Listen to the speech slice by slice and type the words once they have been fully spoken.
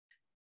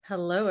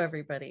Hello,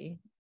 everybody.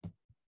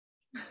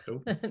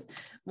 Cool.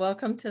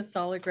 Welcome to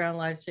Solid Ground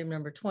live stream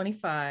number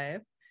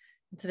 25.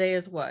 Today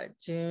is what,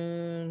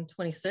 June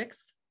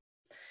 26th?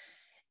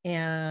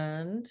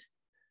 And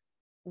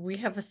we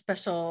have a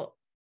special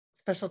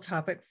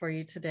topic for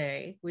you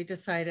today. We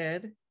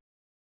decided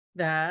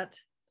that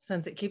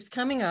since it keeps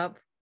coming up,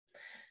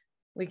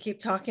 we keep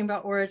talking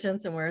about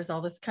origins and where is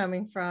all this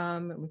coming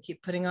from, and we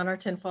keep putting on our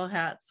tinfoil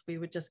hats, we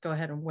would just go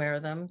ahead and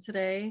wear them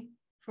today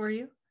for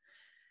you.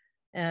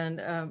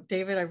 And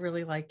David, I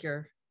really like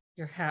your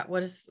hat.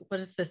 What is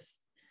this?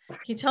 Can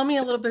you tell me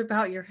a little bit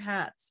about your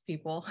hats,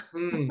 people?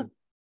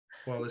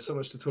 Well, there's so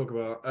much to talk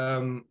about.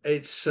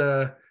 It's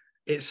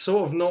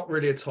sort of not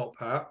really a top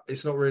hat.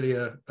 It's not really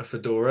a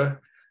fedora.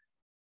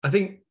 I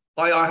think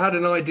I had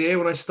an idea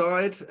when I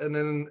started, and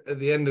then at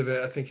the end of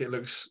it, I think it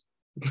looks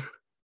kind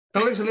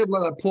of looks a little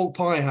like that pork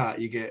pie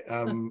hat you get. But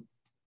I'm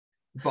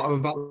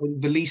about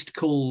the least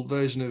cool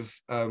version of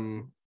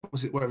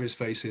whatever his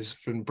face is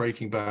from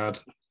Breaking Bad.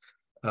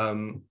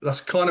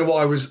 That's kind of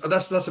what I was.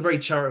 That's a very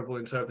charitable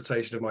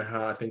interpretation of my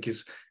hat. I think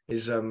is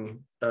I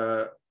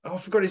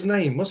forgot his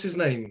name. What's his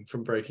name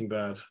from Breaking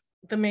Bad?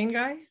 The main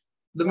guy.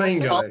 The main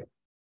guy.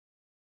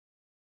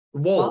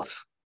 Walt.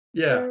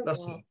 Yeah,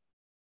 that's it.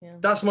 Yeah.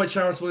 That's my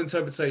charitable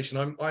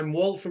interpretation. I'm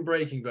Walt from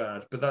Breaking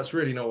Bad, but that's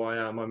really not what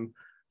I am.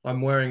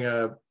 I'm wearing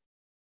a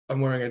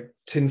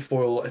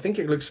tinfoil. I think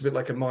it looks a bit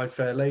like a My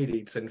Fair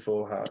Lady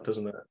tinfoil hat,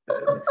 doesn't it?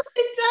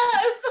 It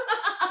does.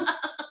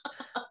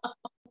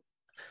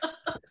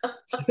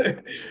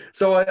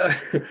 So I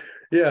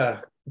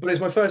yeah, but it's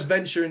my first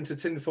venture into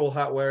tinfoil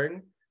hat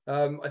wearing.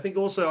 I think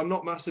also I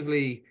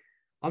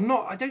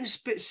don't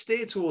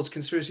steer towards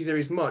conspiracy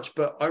theories much,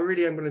 but I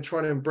really am going to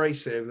try to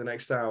embrace it over the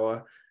next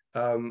hour,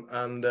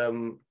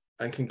 and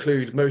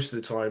conclude most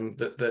of the time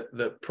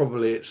that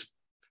probably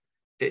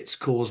it's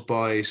caused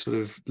by sort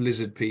of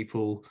lizard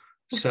people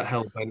set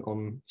hell bent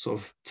on sort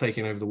of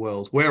taking over the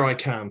world, where I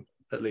can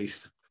at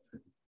least.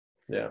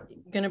 Yeah.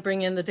 You're going to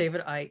bring in the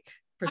David Icke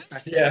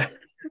perspective.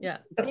 Yeah.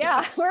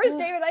 Where's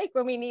David Icke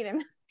when we need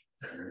him?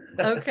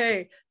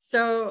 Okay,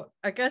 so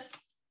I guess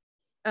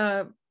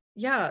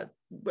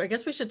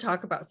we should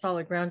talk about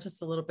Solid Ground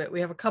just a little bit. We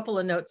have a couple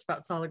of notes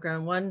about Solid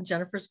Ground. One,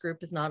 Jennifer's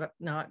group is not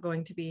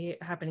going to be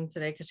happening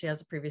today because she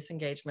has a previous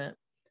engagement.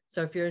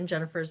 So if you're in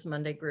Jennifer's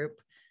Monday group,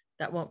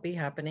 that won't be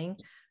happening.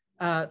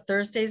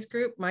 Thursday's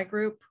group, my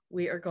group,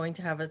 we are going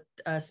to have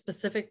a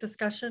specific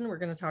discussion. We're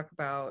going to talk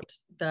about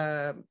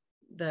the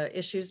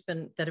issues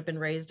that have been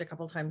raised a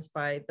couple of times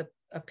by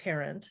a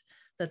parent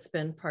that's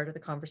been part of the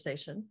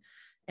conversation.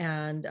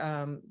 And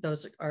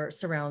those are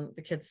surround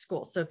the kids'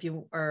 school. So if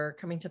you are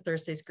coming to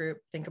Thursday's group,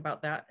 think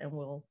about that, and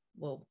we'll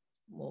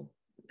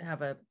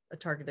have a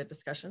targeted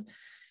discussion.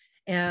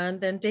 And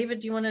then David,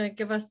 do you want to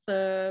give us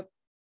the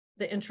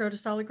intro to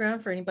Solid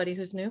Ground for anybody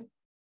who's new?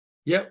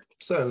 Yep,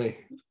 certainly.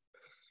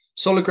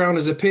 Solid Ground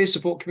is a peer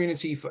support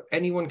community for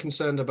anyone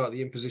concerned about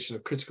the imposition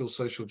of critical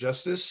social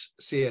justice,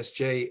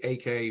 CSJ,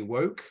 aka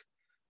woke,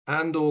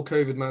 and or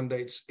COVID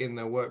mandates in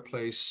their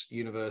workplace,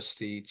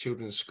 university,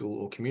 children's school,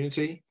 or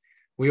community.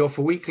 We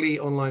offer weekly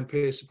online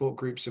peer support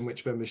groups in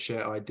which members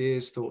share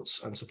ideas,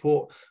 thoughts, and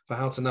support for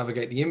how to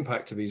navigate the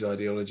impact of these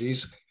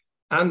ideologies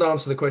and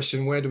answer the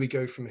question, where do we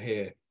go from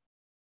here?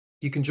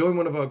 You can join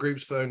one of our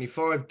groups for only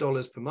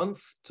 $5 per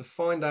month. To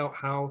find out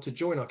how to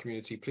join our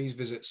community, please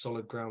visit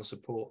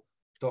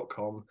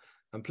solidgroundsupport.com.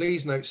 And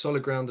please note,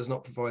 Solid Ground does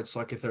not provide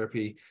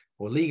psychotherapy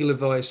or legal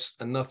advice,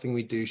 and nothing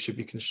we do should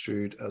be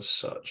construed as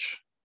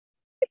such.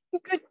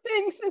 Good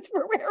thing, since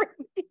we're wearing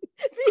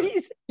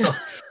these. Do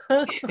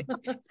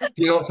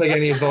not take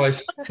any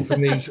advice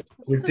from these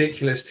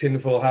ridiculous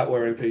tinfoil hat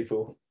wearing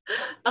people.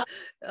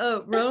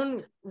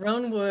 Roan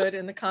Wood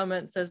in the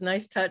comments says,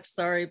 nice touch,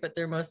 sorry, but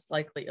they're most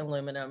likely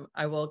aluminum.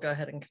 I will go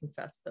ahead and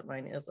confess that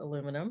mine is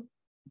aluminum.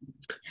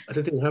 I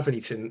don't think we have any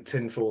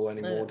tinfoil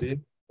anymore, do you?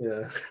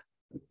 Yeah.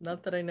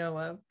 Not that I know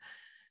of.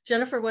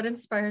 Jennifer, what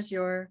inspires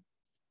your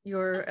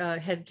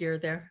headgear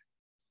there?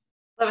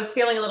 I was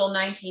feeling a little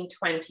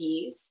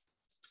 1920s.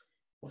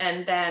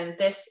 And then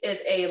this is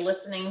a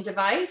listening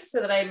device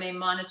so that I may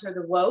monitor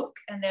the woke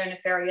and their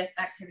nefarious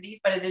activities,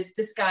 but it is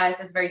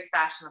disguised as a very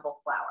fashionable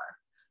flower.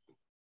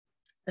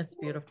 That's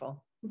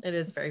beautiful. It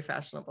is very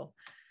fashionable.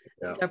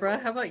 Yeah. Deborah,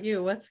 how about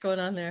you? What's going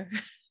on there?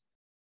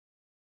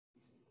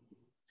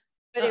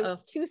 But it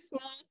was too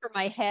small for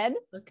my head.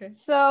 Okay.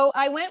 So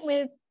I went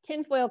with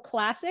tinfoil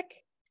classic.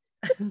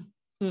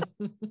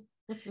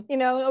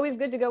 Always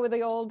good to go with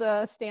the old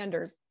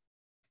standard.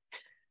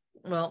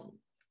 Well,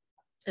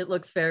 it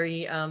looks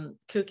very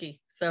kooky.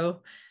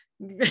 So,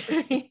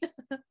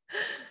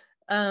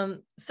 so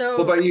what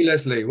about you,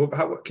 Leslie?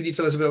 How can you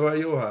tell us a bit about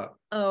your hat?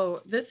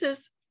 Oh, this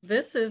is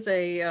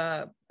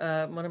a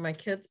one of my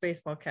kids'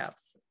 baseball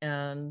caps,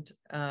 and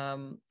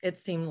it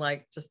seemed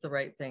like just the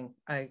right thing.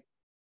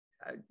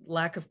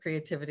 Lack of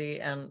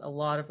creativity and a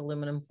lot of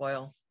aluminum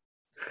foil.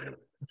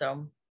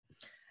 So,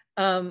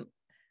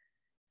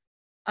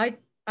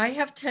 I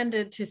have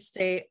tended to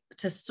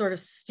sort of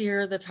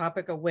steer the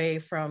topic away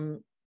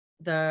from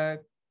the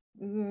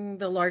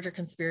the larger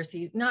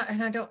conspiracies,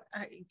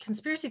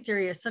 conspiracy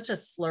theory is such a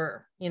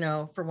slur,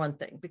 for one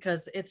thing,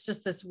 because it's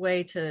just this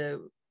way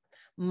to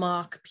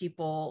mock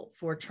people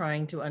for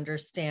trying to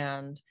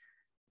understand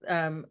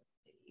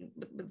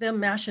the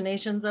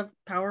machinations of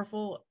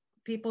powerful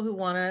people who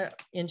want to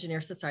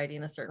engineer society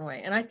in a certain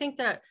way. And I think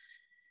that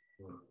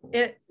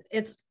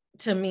it's,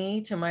 to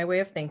me, to my way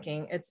of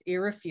thinking, it's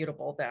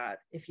irrefutable that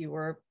if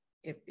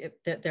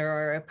that there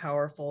are a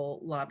powerful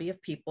lobby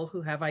of people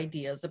who have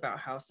ideas about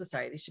how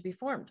society should be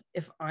formed.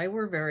 If I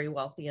were very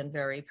wealthy and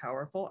very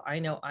powerful, I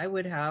know I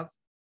would have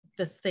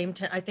the same.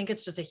 I think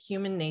it's just a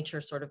human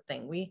nature sort of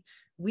thing.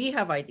 We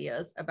have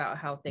ideas about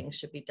how things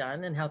should be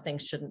done and how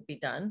things shouldn't be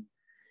done.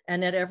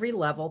 And at every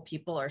level,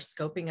 people are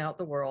scoping out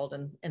the world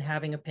and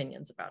having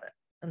opinions about it.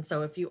 And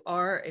so if you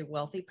are a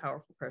wealthy,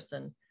 powerful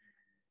person,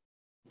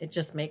 it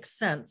just makes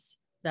sense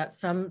that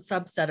some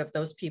subset of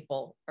those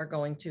people are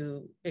going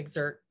to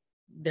exert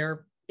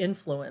their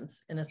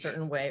influence in a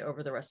certain way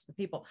over the rest of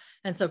the people.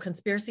 And so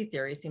conspiracy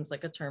theory seems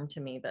like a term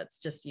to me that's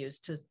just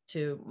used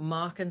to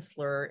mock and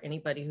slur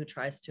anybody who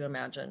tries to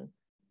imagine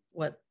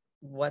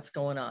what's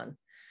going on.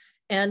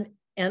 And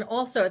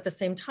also at the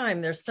same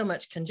time, there's so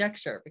much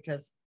conjecture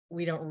because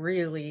we don't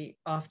really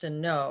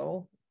often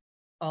know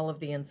all of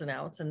the ins and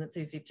outs, and it's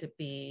easy to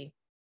be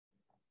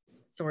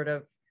sort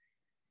of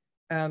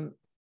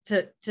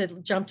to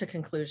jump to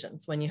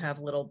conclusions when you have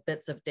little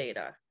bits of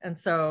data. And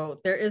so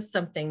there is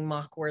something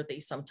mock-worthy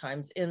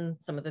sometimes in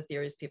some of the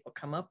theories people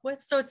come up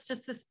with. So it's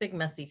just this big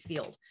messy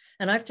field.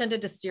 And I've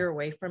tended to steer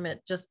away from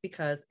it just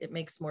because it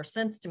makes more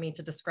sense to me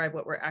to describe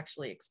what we're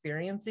actually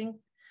experiencing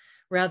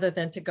rather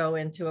than to go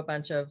into a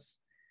bunch of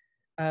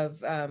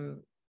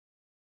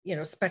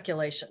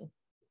speculation.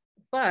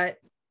 But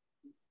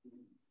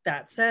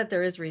that said,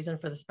 there is reason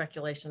for the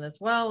speculation as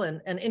well.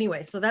 And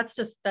anyway, so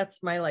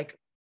that's my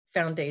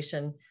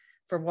foundation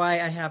for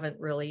why I haven't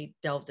really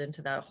delved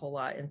into that a whole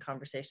lot in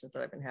conversations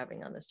that I've been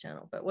having on this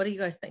channel. But what do you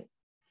guys think?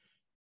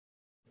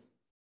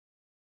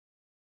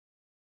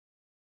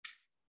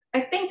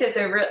 I think that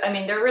there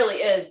really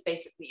is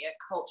basically a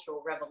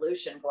cultural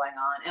revolution going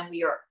on, and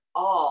we are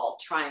all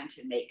trying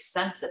to make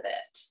sense of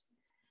it.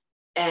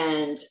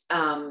 And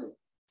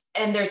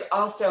there's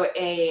also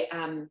a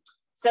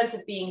sense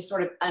of being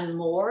sort of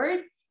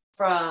unmoored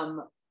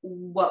from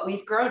what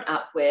we've grown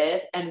up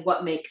with and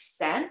what makes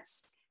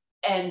sense.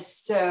 And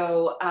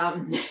so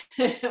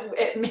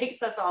it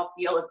makes us all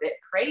feel a bit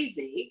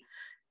crazy.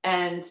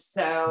 And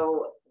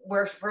so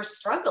we're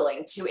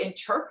struggling to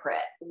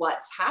interpret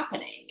what's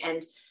happening.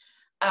 And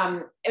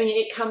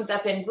it comes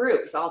up in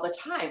groups all the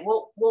time.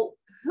 Well,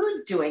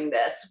 who's doing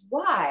this?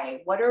 Why?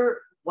 What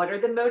are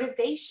the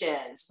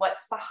motivations?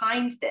 What's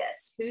behind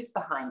this? Who's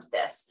behind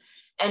this?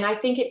 And I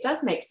think it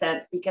does make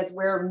sense because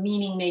we're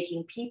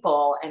meaning-making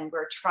people and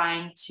we're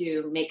trying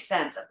to make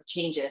sense of the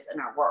changes in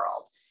our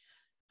world.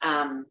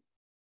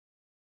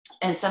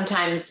 And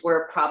sometimes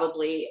we're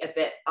probably a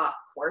bit off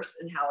course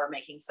in how we're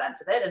making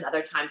sense of it. And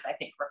other times I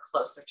think we're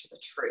closer to the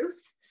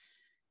truth.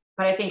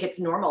 But I think it's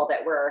normal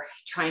that we're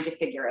trying to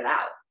figure it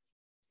out.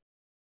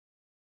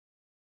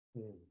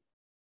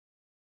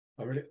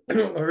 I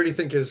really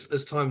think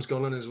as time's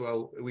gone on as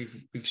well,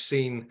 we've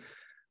seen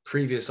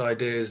previous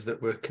ideas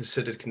that were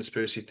considered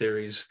conspiracy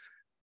theories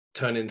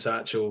turn into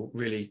actual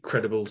really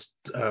credible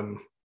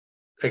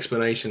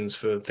explanations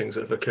for things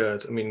that have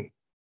occurred. I mean,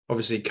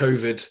 obviously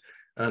COVID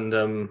and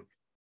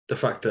the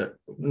fact that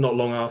not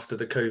long after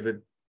the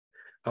COVID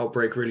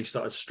outbreak really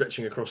started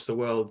stretching across the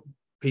world,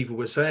 people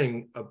were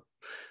saying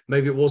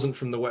maybe it wasn't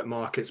from the wet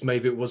markets,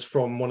 maybe it was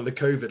from one of the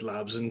COVID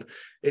labs, and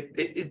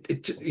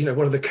it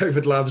one of the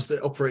COVID labs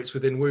that operates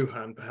within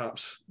Wuhan,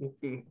 perhaps,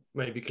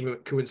 maybe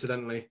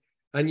coincidentally.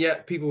 And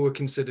yet people were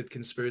considered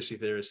conspiracy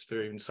theorists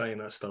for even saying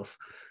that stuff.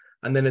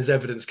 And then as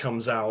evidence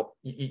comes out,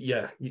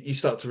 you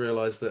start to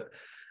realize that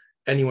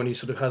anyone who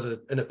sort of has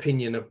an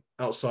opinion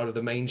outside of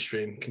the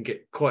mainstream can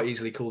get quite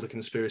easily called a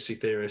conspiracy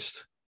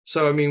theorist.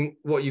 So, I mean,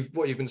 what you've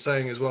been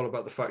saying as well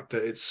about the fact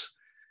that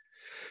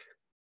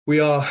we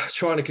are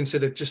trying to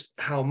consider just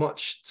how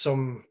much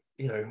some,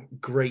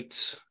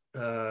 great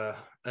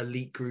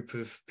elite group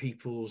of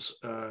people's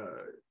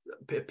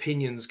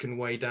opinions can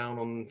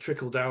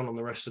trickle down on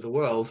the rest of the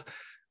world.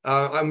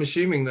 I'm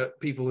assuming that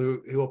people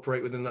who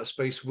operate within that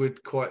space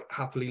would quite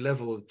happily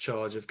level a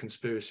charge of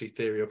conspiracy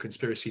theory or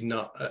conspiracy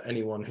nut at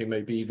anyone who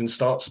maybe even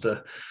starts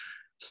to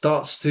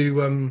I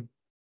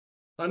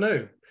don't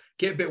know,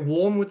 get a bit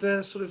warm with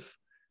their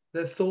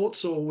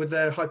thoughts or with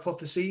their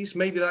hypotheses.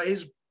 Maybe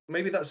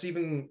that's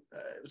even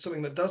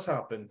something that does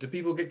happen. Do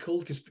people get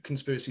called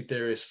conspiracy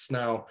theorists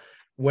now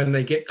when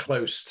they get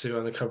close to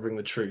uncovering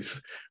the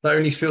truth? That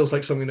only feels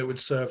like something that would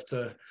serve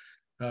to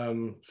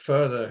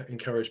further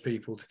encourage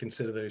people to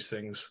consider those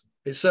things.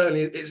 It's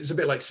a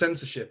bit like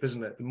censorship,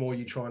 isn't it? The more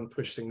you try and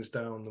push things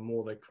down, the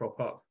more they crop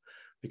up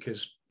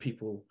because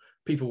people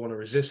want to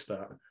resist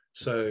that.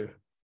 So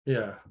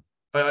yeah,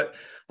 I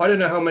don't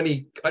know how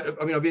many.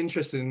 I'd be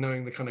interested in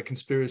knowing the kind of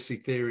conspiracy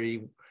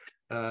theory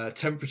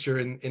temperature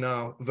in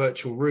our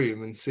virtual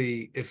room and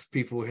see if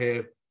people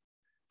here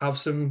have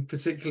some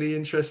particularly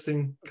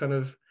interesting kind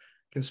of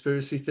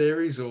conspiracy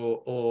theories,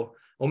 or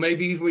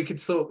maybe even we could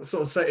sort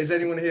of say, is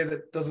anyone here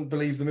that doesn't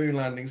believe the moon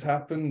landings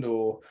happened,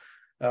 or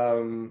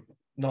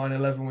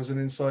 9/11 was an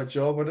inside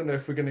job? I don't know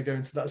if we're going to go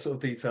into that sort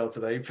of detail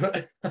today,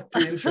 but I'd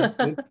be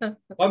interested.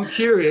 I'm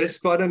curious,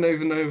 but I don't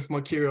even know if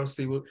my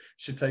curiosity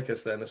should take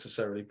us there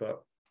necessarily,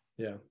 but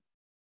yeah.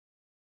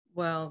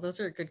 Well, those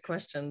are good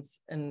questions,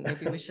 and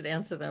maybe we should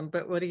answer them.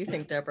 But what do you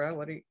think, Deborah?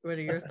 What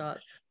are your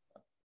thoughts?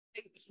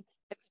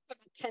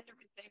 10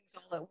 different things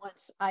all at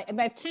once.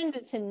 I've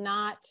tended to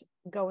not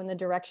go in the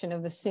direction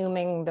of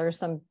assuming there's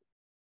some,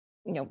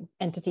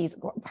 entities,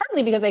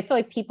 partly because I feel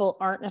like people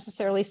aren't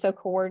necessarily so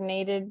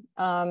coordinated.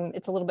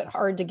 It's a little bit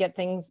hard to get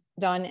things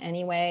done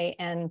anyway.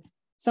 And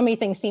so many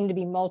things seem to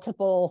be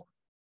multiple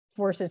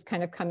forces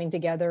kind of coming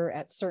together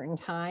at certain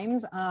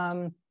times.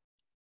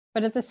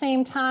 But at the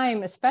same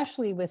time,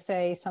 especially with,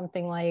 say,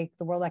 something like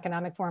the World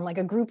Economic Forum, like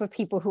a group of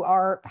people who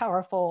are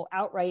powerful,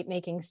 outright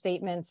making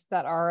statements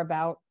that are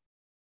about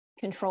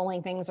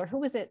controlling things, or who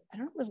was it? I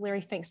don't know, it was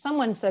Larry Fink.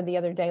 Someone said the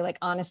other day, like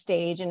on a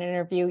stage in an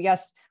interview,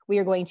 yes, we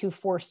are going to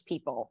force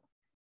people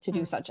to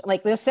do such.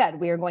 Like Liz said,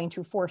 we are going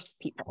to force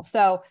people.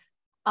 So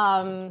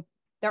there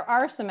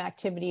are some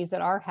activities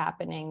that are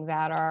happening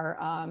that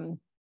are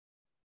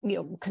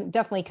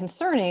definitely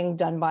concerning,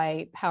 done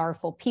by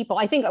powerful people.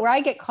 I think where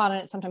I get caught on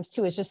it sometimes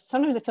too is just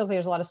sometimes it feels like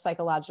there's a lot of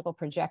psychological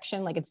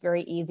projection. Like it's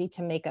very easy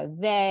to make a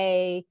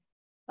they,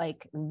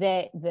 like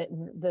the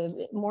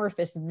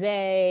amorphous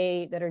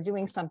they that are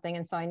doing something.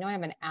 And so I know I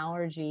have an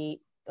allergy,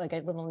 like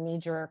a little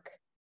knee-jerk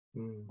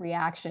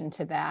reaction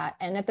to that.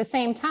 And at the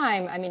same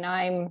time, I mean,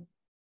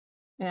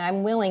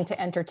 I'm willing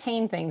to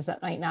entertain things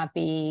that might not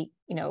be,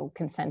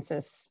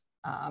 consensus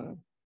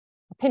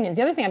opinions.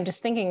 The other thing I'm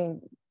just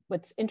thinking,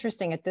 what's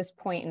interesting at this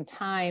point in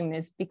time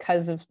is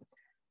because of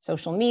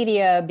social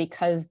media,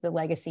 because the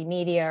legacy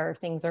media or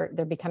things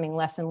they're becoming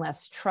less and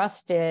less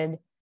trusted,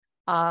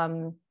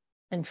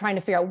 and trying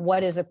to figure out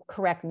what is a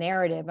correct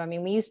narrative. I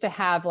mean, we used to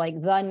have like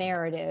the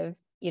narrative,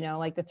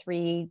 like the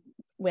 3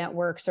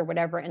 networks or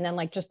whatever, and then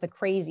like just the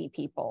crazy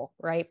people,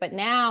 right? But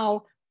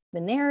now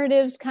the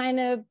narrative's kind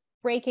of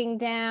breaking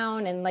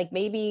down, and like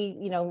maybe,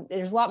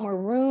 there's a lot more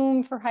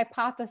room for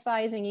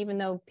hypothesizing, even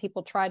though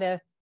people try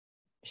to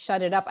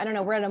shut it up. I don't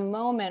know, we're at a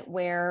moment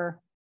where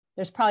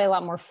there's probably a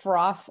lot more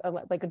froth,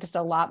 like just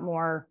a lot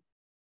more.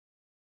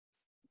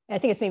 I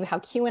think it's maybe how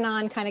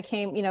QAnon kind of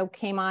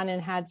came on and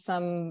had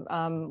some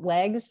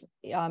legs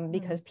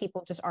because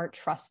people just aren't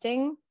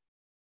trusting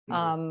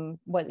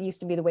what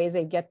used to be the ways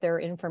they get their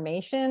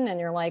information. And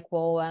you're like,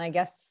 well, and I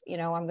guess,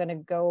 I'm going to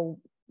go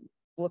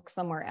look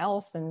somewhere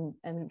else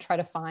and try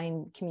to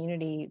find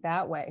community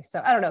that way.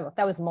 So I don't know,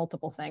 that was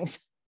multiple things.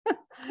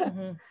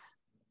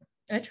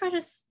 I try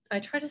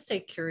to stay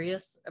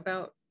curious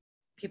about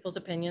people's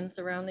opinions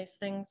around these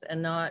things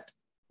and not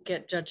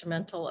get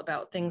judgmental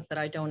about things that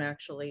I don't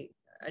actually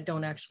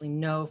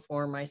know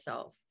for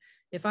myself.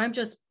 If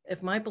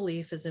my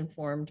belief is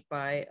informed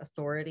by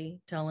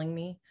authority telling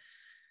me,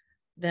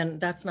 then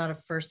that's not a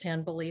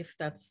firsthand belief.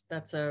 That's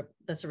a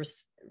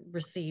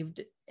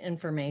received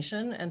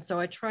information. And so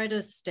I try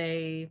to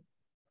stay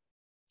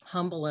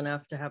humble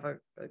enough to have at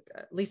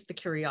least the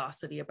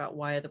curiosity about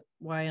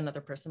why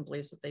another person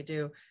believes what they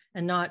do,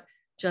 and not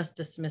just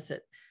dismiss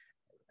it.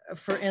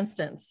 For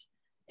instance,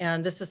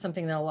 and this is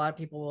something that a lot of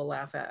people will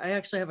laugh at, I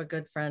actually have a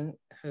good friend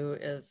who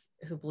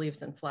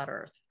believes in flat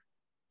Earth,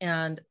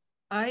 and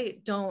I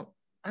don't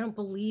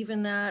believe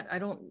in that.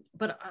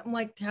 But I'm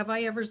like, have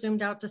I ever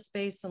zoomed out to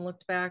space and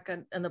looked back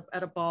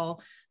at a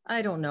ball?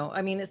 I don't know.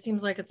 I mean, it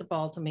seems like it's a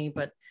ball to me,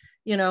 but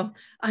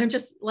I'm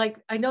just like,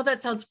 I know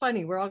that sounds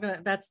funny. We're all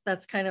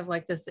that's kind of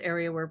like this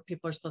area where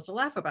people are supposed to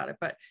laugh about it,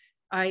 but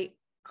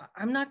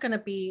I'm not going to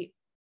be,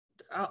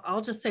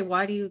 I'll just say,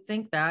 why do you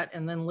think that?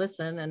 And then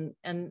listen,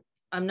 and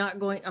I'm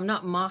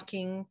not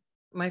mocking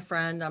my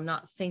friend. I'm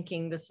not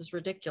thinking this is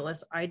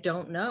ridiculous. I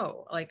don't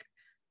know. Like,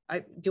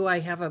 do I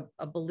have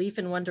a belief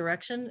in one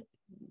direction?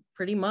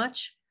 Pretty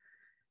much.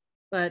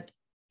 But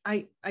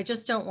I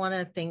just don't want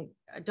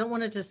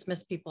to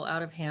dismiss people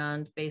out of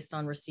hand based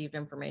on received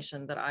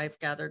information that I've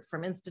gathered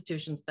from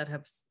institutions that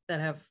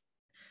have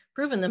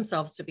proven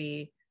themselves to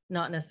be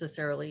not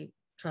necessarily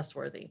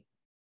trustworthy.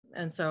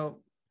 And so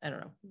I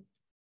don't know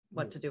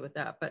what to do with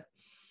that. But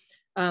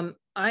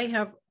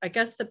I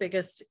guess the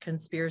biggest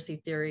conspiracy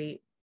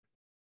theory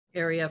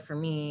area for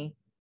me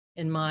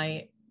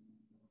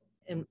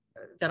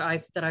that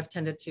I've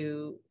tended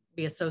to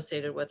be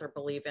associated with or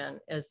believe in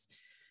is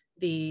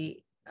the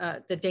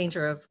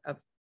danger of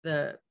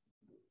the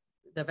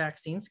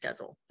vaccine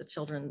schedule, the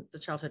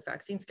childhood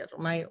vaccine schedule.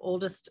 My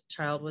oldest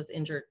child was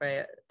injured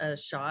by a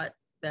shot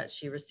that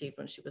she received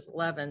when she was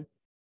 11,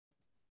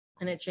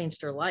 and it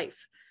changed her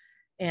life.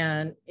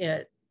 And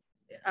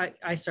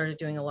I started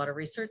doing a lot of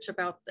research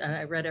and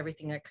I read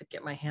everything I could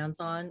get my hands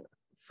on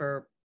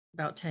for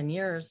about 10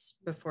 years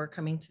before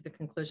coming to the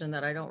conclusion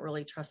that I don't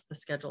really trust the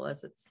schedule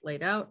as it's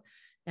laid out.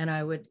 And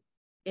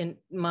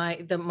my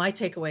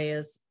takeaway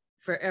is,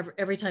 for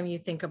every time you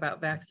think about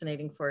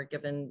vaccinating for a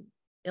given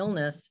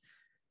illness,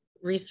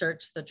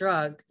 research the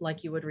drug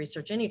like you would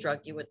research any drug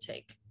you would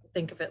take.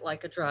 Think of it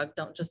like a drug.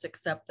 Don't just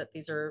accept that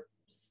these are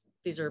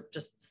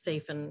just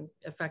safe and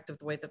effective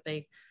the way that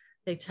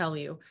they tell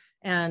you.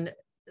 And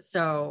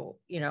so,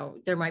 you know,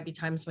 there might be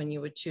times when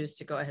you would choose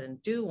to go ahead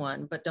and do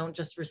one, but don't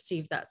just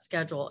receive that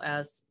schedule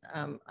as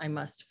I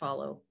must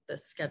follow the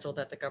schedule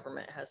that the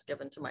government has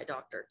given to my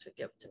doctor to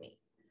give to me.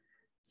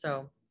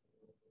 So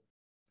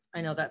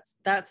I know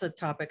that's a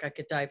topic I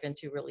could dive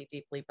into really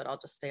deeply, but I'll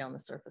just stay on the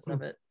surface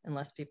of it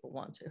unless people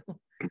want to.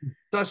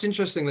 That's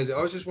interesting, Lizzie.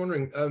 I was just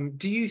wondering,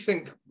 do you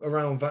think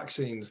around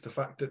vaccines, the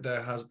fact that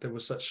there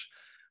was such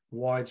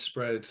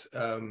widespread,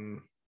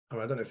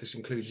 I don't know if this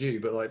includes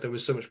you, but like there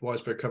was so much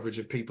widespread coverage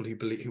of people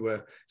who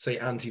were, say,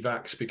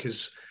 anti-vax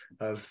because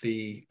of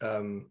the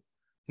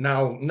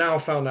now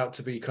found out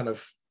to be kind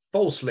of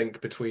false link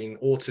between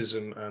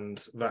autism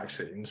and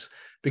vaccines.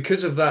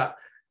 Because of that,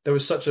 there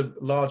was such a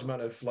large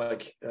amount of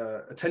like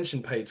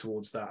attention paid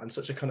towards that, and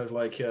such a kind of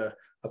like a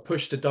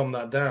push to dumb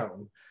that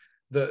down.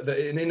 That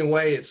in a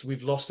way,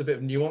 we've lost a bit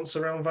of nuance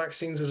around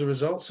vaccines as a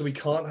result. So we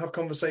can't have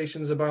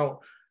conversations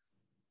about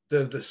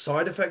the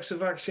side effects of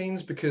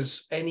vaccines,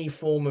 because any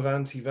form of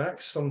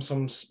anti-vax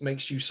sometimes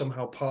makes you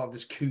somehow part of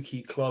this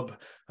kooky club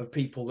of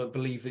people that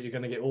believe that you're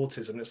going to get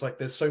autism. It's like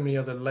there's so many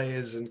other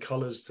layers and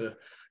colors to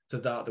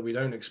that we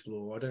don't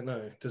explore. I don't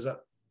know. Does that?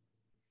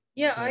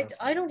 Yeah,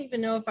 I don't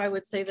even know if I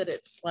would say that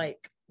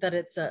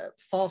it's a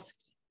false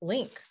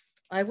link.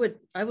 I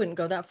wouldn't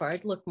go that far.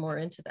 I'd look more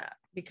into that,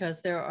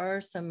 because there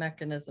are some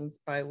mechanisms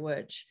by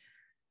which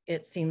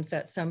it seems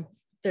that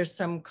there's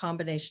some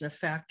combination of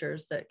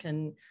factors that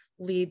can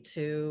lead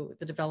to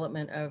the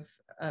development of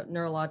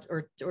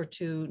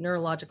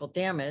neurological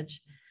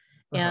damage.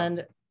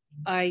 And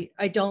I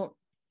don't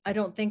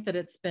think that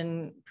it's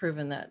been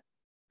proven that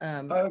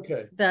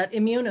that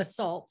immune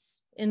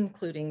assaults,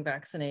 including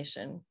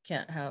vaccination,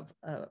 can't have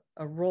a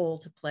role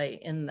to play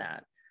in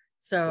that.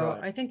 So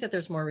I think that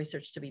there's more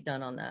research to be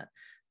done on that.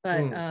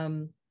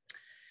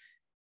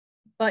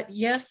 But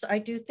yes, I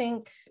do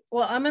think,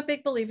 well, I'm a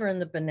big believer in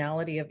the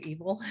banality of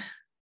evil.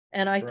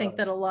 And I think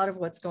that a lot of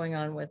what's going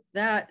on with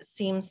that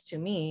seems to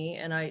me,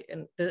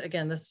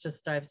 again, this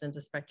just dives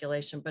into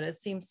speculation, but it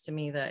seems to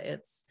me that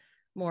it's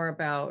more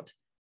about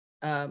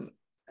a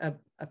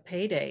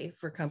payday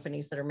for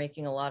companies that are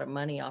making a lot of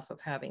money off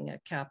of having a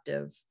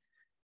captive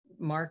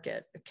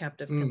market, a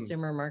captive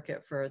consumer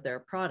market for their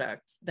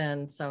products,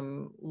 than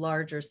some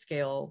larger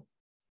scale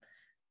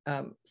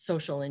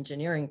social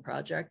engineering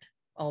project.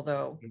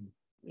 Although,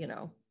 you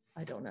know,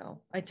 I don't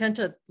know. I tend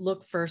to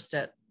look first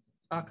at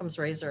Occam's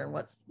razor and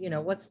what's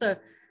the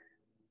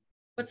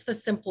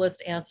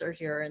simplest answer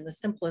here. And the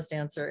simplest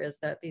answer is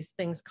that these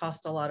things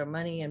cost a lot of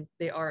money and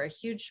they are a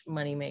huge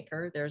money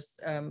maker. There's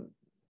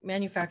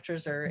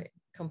manufacturers are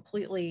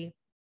completely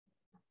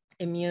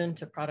immune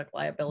to product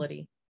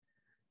liability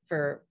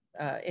for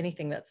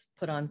anything that's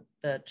put on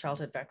the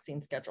childhood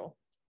vaccine schedule.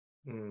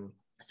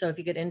 So if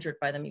you get injured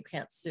by them, you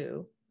can't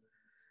sue.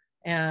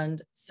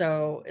 And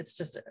so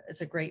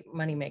it's a great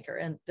moneymaker.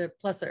 And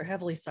plus they're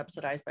heavily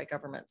subsidized by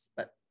governments.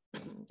 But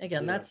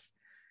again, that's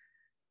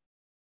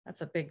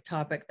a big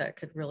topic that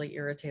could really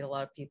irritate a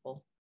lot of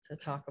people to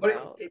talk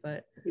about.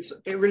 It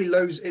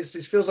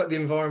feels like the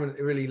environment,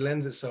 it really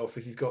lends itself,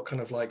 if you've got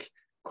kind of like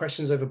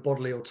questions over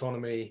bodily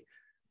autonomy,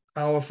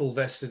 powerful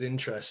vested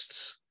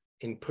interests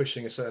in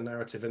pushing a certain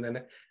narrative, and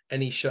then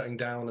any shutting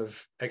down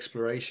of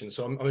exploration.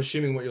 So I'm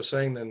assuming what you're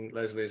saying then,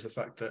 Leslie, is the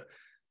fact that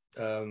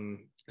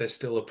there's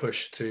still a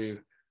push to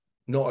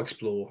not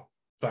explore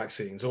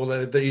vaccines,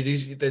 or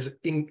there's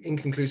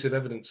inconclusive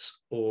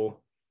evidence, or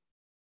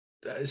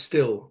there's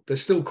still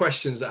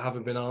questions that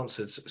haven't been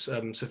answered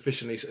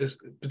sufficiently,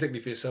 particularly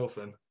for yourself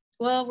then.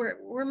 Well,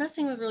 we're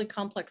messing with really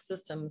complex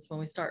systems when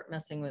we start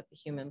messing with the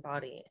human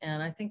body.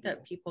 And I think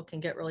that people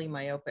can get really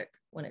myopic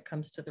when it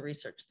comes to the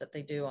research that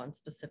they do on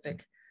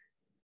specific,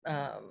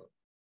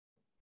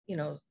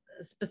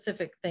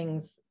 specific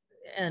things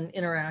and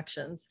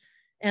interactions.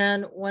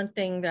 And one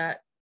thing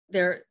that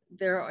there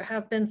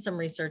have been some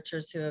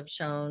researchers who have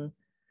shown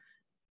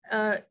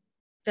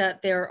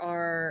that there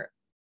are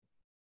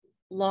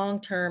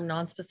long-term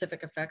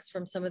non-specific effects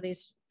from some of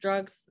these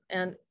drugs.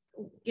 And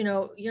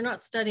you're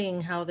not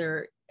studying how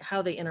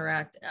they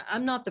interact.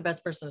 I'm not the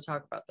best person to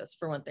talk about this,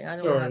 for one thing. I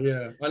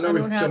know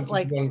we've jumped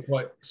like one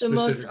quite the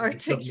most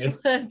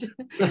articulate.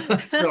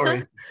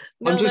 Sorry,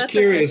 I'm just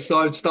curious, so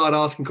I've started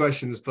asking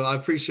questions, but I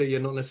appreciate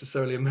you're not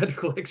necessarily a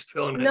medical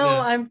expert on it. No,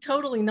 I'm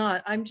totally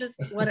not. I'm just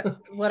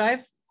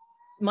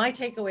my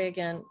takeaway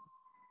again,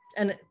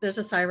 and there's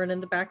a siren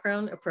in the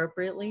background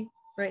appropriately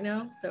right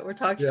now that we're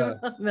talking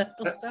about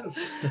medical stuff.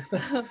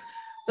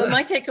 But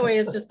my takeaway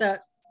is just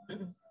that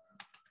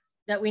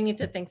we need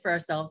to think for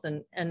ourselves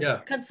and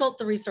consult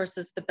the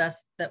resources the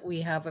best that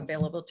we have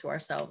available to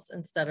ourselves,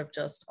 instead of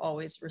just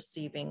always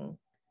receiving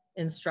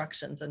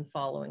instructions and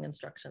following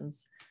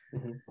instructions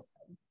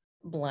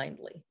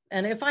blindly.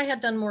 And if I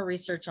had done more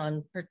research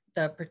on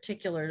the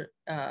particular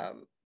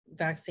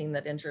vaccine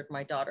that injured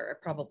my daughter, I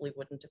probably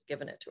wouldn't have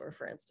given it to her,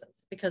 for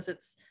instance, because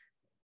it's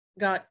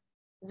got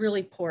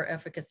really poor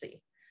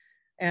efficacy.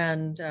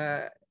 And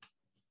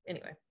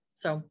anyway,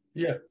 so.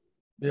 Yeah.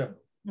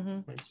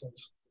 Mhm. Makes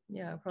sense.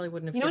 Yeah, I probably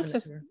wouldn't have You know, given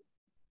it's it to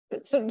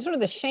her. So sort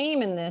of the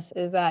shame in this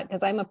is that,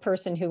 because I'm a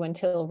person who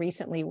until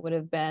recently would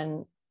have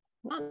been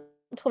not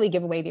totally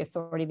give away the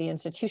authority of the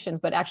institutions,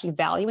 but actually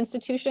value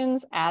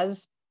institutions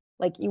as,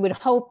 like, you would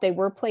hope they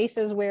were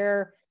places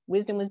where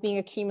wisdom was being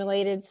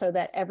accumulated, so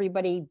that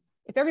everybody,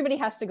 if everybody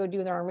has to go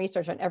do their own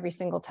research on every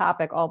single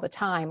topic all the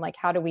time, like,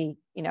 how do we,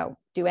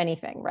 do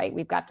anything, right?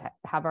 We've got to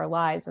have our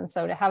lives. And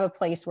so to have a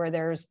place where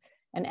there's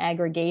an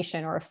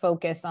aggregation or a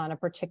focus on a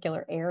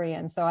particular area.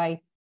 And so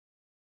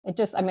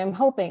I'm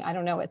hoping, I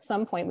don't know, at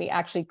some point we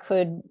actually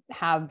could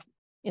have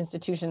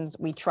institutions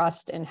we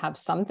trust and have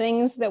some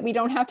things that we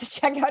don't have to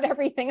check out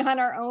everything on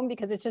our own,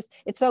 because it's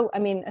so,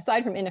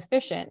 aside from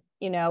inefficient,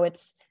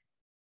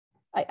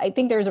 I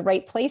think there's a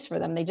right place for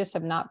them. They just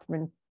have not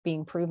been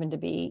being proven to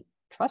be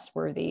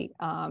trustworthy.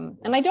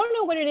 And I don't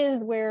know what it is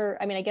where,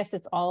 I guess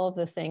it's all of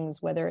the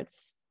things, whether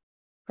it's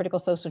critical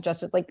social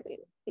justice, like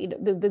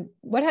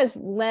what has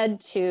led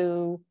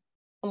to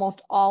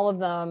almost all of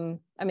them.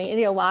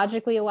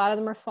 Ideologically, a lot of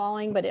them are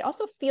falling, but it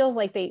also feels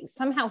like they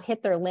somehow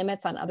hit their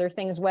limits on other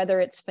things, whether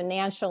it's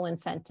financial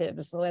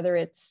incentives, whether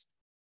it's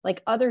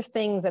like other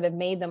things that have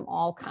made them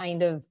all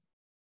kind of,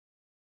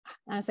 I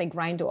don't want to say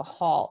grind to a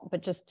halt,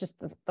 but just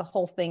the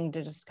whole thing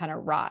to just kind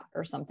of rot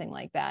or something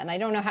like that. And I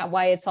don't know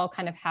why it's all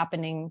kind of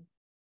happening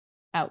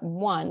at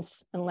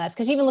once, unless,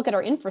 because you even look at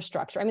our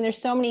infrastructure. There's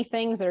so many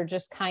things that are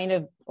just kind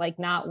of like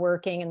not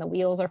working and the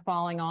wheels are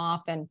falling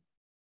off, and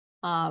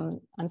on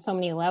so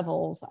many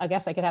levels. I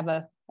guess I could have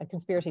a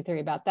conspiracy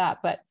theory about that,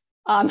 but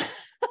I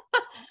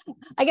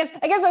guess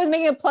I was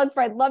making a plug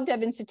for, I'd love to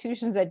have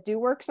institutions that do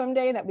work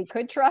someday that we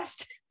could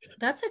trust.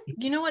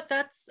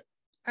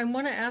 I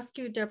want to ask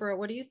you, Deborah,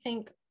 what do you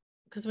think?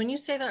 Because when you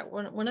say that,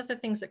 one of the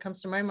things that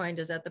comes to my mind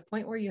is at the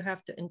point where you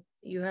have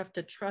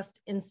to trust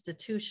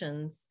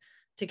institutions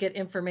to get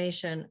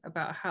information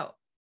about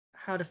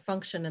how to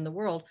function in the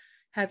world.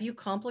 Have you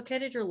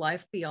complicated your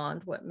life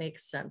beyond what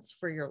makes sense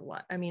for your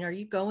life? Are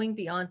you going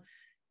beyond?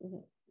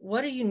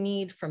 What do you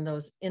need from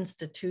those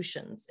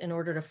institutions in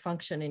order to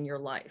function in your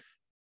life?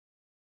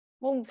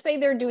 Well, say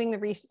they're doing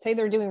research.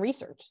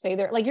 Say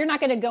they're like, you're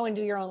not going to go and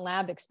do your own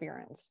lab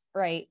experience,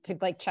 right? To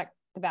like check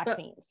the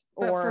vaccines.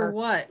 But for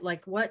what?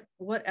 Like what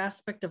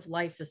aspect of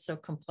life is so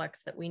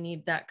complex that we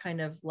need that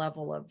kind of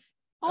level of?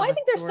 Oh, I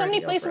think there's so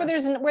many places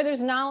where there's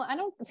now, I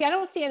don't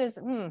see it as,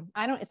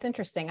 it's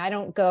interesting.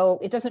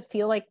 It doesn't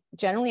feel like,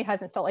 generally it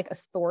hasn't felt like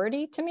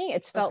authority to me.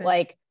 It's felt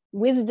like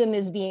wisdom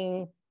is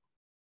being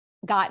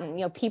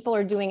gotten, people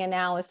are doing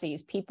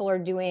analyses, people are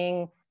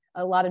doing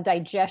a lot of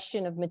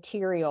digestion of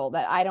material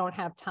that I don't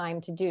have time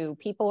to do.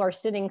 People are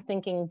sitting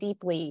thinking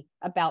deeply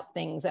about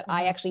things that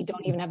I actually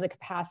don't even have the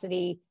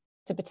capacity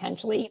to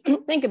potentially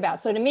think about.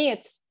 So to me,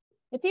 it's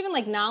even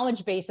like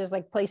knowledge bases,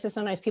 like places,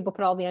 sometimes people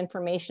put all the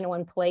information in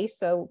one place,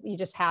 so you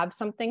just have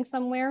something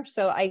somewhere.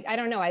 So I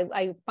don't know,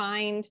 I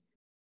find,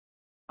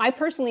 I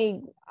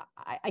personally,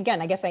 I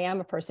guess I am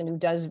a person who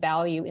does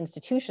value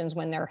institutions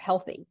when they're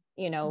healthy,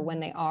 when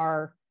they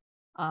are,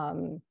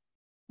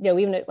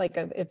 even like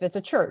if it's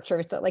a church or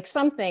it's like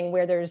something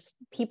where there's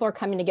people are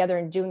coming together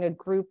and doing a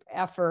group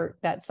effort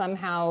that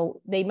somehow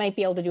they might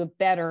be able to do it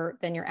better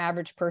than your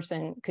average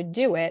person could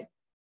do it.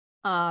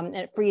 And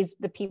it frees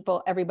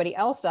everybody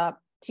else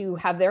up to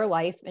have their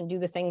life and do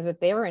the things that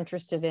they're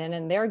interested in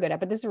and they're good at.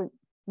 But this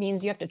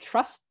means you have to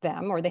trust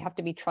them, or they have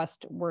to be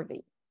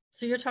trustworthy.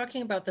 So you're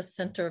talking about the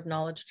center of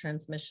knowledge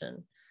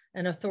transmission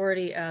and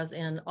authority as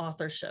in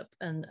authorship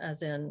and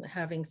as in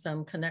having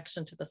some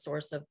connection to the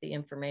source of the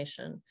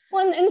information.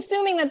 Well, and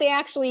assuming that they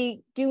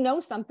actually do know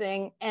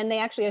something and they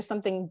actually have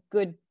something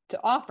good to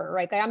offer,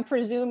 right? Like I'm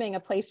presuming a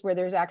place where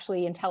there's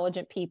actually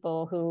intelligent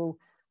people who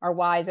are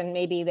wise, and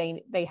maybe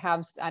they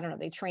have, I don't know,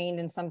 they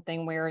trained in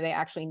something where they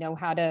actually know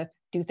how to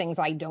do things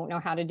I don't know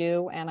how to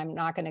do, and I'm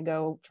not going to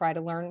go try to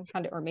learn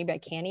how to, or maybe I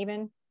can't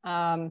even,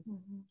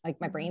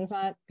 like my brain's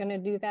not going to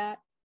do that.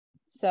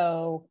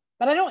 So,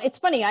 but it's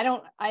funny, I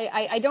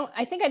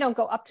think I don't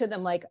go up to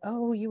them like,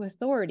 oh, you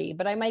authority,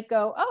 but I might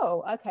go,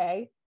 oh,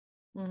 okay,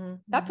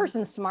 that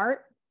person's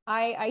smart.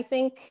 I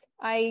think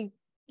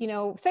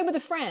say with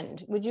a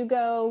friend, would you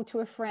go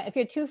to a friend, if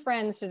you had two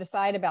friends to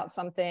decide about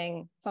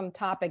something, some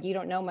topic you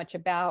don't know much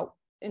about,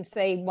 and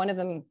say one of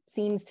them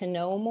seems to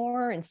know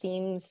more and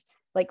seems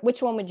like,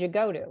 which one would you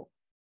go to?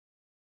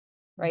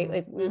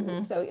 Right?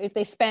 So if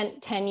they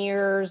spent 10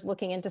 years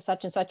looking into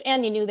such and such,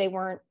 and you knew they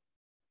weren't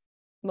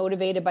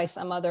motivated by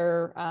some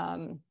other,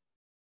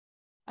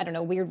 I don't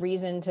know, weird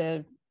reason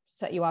to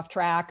set you off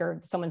track, or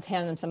someone's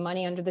handing them some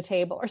money under the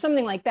table or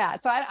something like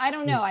that. So I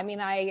don't know.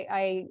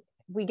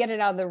 We get it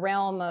out of the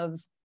realm of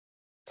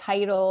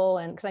title,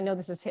 and because I know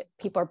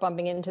people are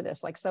bumping into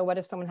this, like, so what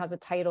if someone has a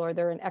title or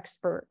they're an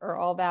expert or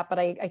all that, but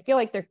I feel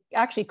like there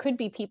actually could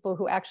be people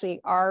who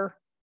actually are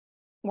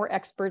more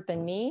expert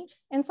than me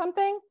in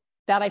something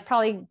that I'd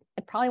probably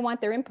want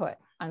their input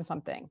on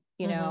something,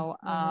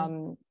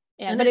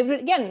 Yeah, but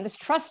again, this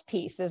trust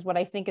piece is what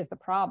I think is the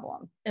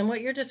problem. And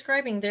what you're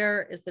describing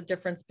there is the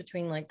difference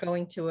between like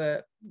going to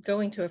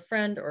a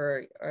friend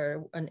or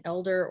an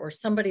elder or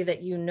somebody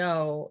that you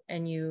know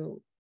and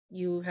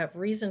you have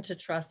reason to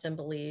trust and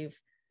believe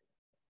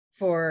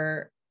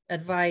for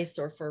advice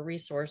or for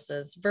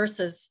resources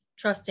versus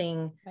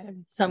trusting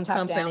some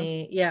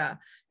company. Yeah.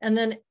 And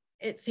then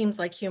it seems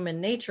like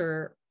human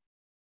nature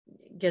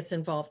gets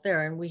involved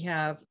there, and we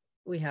have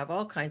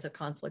all kinds of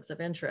conflicts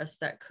of interest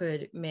that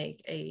could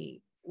make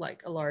a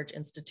large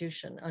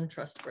institution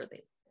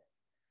untrustworthy.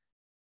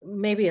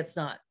 Maybe it's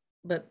not,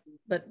 but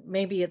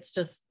maybe it's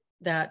just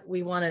that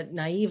we want to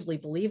naively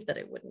believe that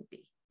it wouldn't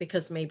be,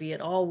 because maybe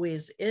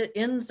it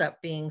ends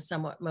up being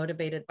somewhat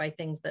motivated by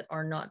things that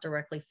are not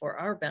directly for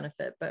our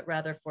benefit, but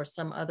rather for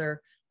some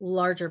other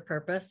larger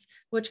purpose,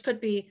 which could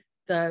be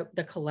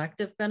the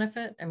collective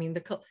benefit. I mean,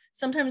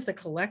 sometimes the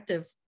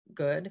collective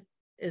good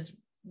is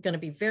going to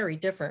be very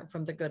different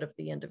from the good of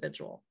the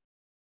individual.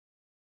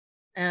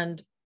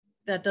 And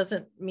that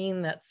doesn't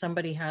mean that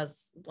somebody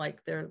has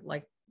they're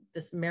like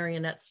this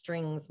marionette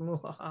strings,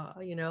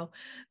 you know,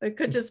 it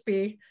could just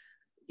be,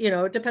 you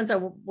know, it depends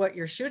on what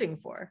you're shooting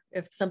for.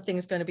 If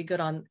something's going to be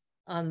good on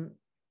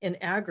in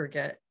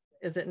aggregate,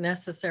 is it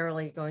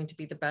necessarily going to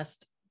be the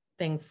best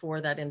thing for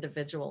that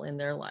individual in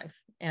their life?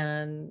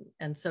 And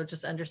so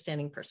just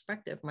understanding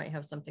perspective might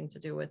have something to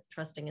do with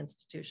trusting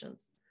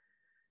institutions.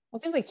 Well,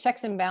 it seems like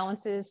checks and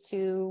balances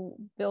too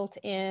built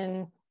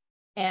in,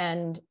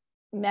 and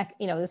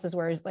you know, this is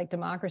where like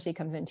democracy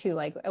comes in too.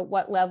 Like, at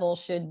what level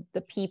should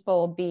the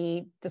people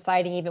be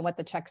deciding even what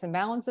the checks and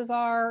balances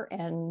are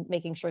and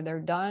making sure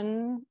they're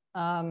done?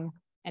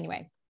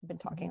 Anyway, I've been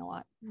talking a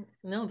lot.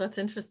 No, that's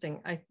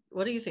interesting.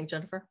 What do you think,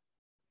 Jennifer?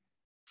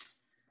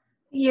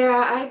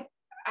 Yeah,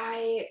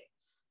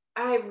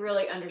 I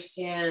really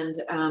understand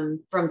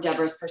from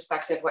Deborah's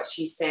perspective what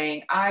she's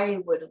saying. I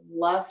would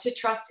love to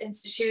trust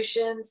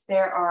institutions.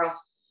 There are a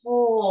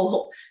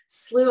whole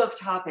slew of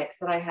topics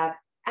that I have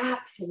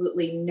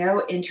absolutely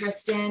no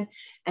interest in,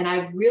 and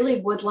I really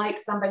would like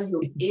somebody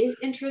who is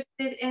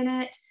interested in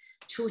it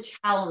to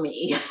tell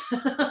me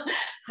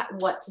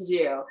what to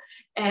do.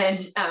 And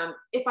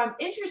if I'm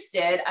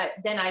interested,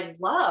 then I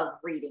love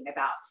reading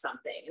about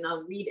something and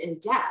I'll read in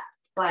depth,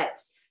 but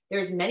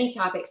there's many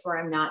topics where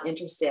I'm not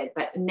interested.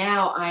 But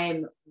now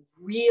I'm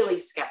really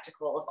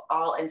skeptical of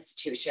all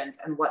institutions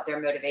and what their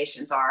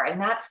motivations are.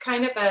 And that's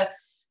kind of a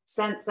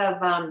sense of,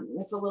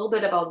 it's a little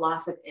bit of a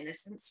loss of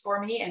innocence for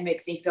me, and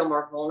makes me feel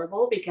more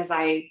vulnerable, because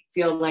I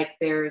feel like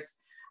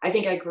I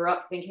think I grew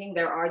up thinking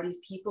there are these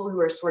people who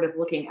are sort of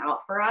looking out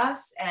for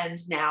us. And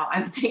now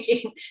I'm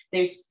thinking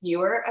there's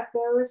fewer of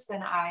those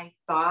than I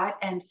thought.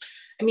 And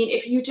I mean,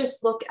 if you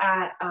just look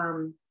at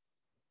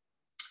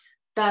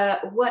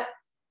what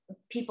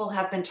people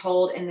have been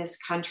told in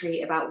this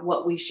country about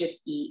what we should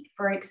eat,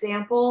 for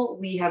example,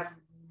 we have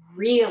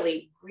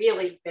really,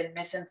 really been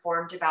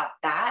misinformed about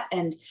that.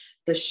 And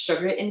the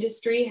sugar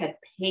industry had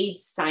paid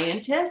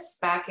scientists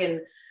back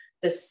in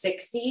the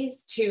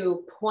 60s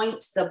to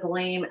point the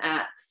blame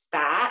at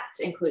fat,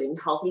 including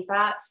healthy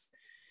fats,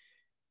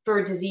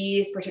 for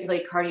disease,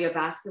 particularly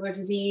cardiovascular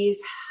disease,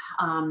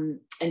 and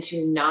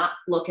to not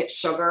look at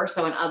sugar.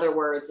 So in other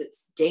words,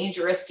 it's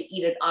dangerous to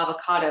eat an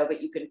avocado,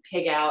 but you can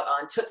pig out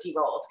on Tootsie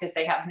Rolls because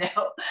they have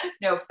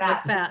no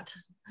fat.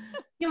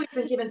 You know, we've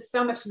been given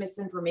so much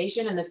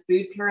misinformation in the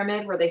food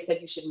pyramid, where they said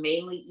you should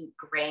mainly eat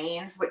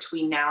grains, which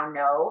we now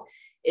know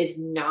is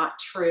not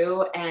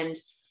true. And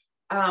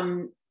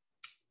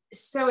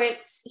so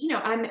it's, you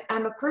know,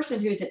 I'm a person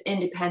who's an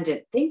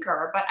independent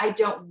thinker, but I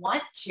don't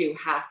want to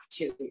have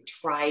to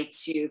try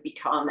to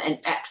become an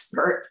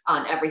expert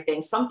on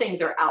everything. Some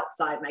things are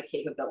outside my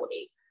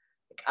capability.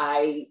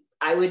 I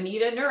would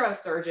need a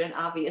neurosurgeon,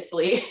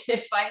 obviously,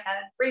 if I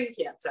had brain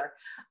cancer.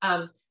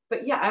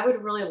 But yeah, I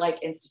would really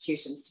like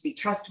institutions to be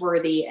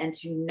trustworthy and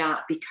to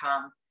not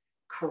become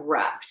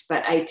corrupt.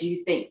 But I do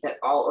think that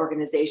all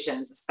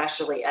organizations,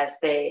 especially as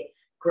they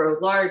grow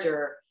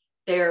larger,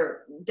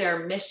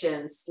 their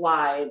mission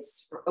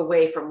slides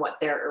away from what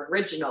their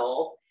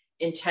original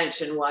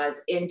intention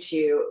was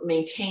into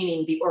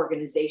maintaining the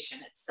organization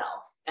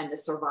itself and the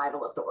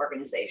survival of the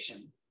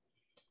organization.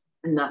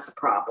 And that's a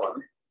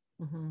problem.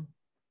 Mm-hmm.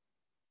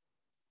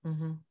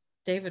 Mm-hmm.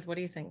 David, what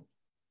do you think?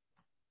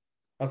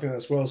 I think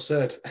that's well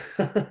said.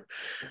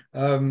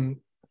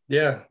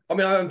 Yeah, I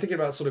mean, I'm thinking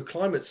about sort of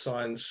climate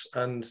science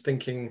and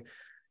thinking,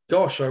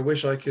 gosh, I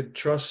wish I could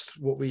trust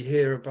what we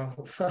hear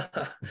about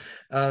that.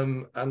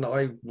 And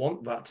I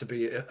want that to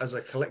be as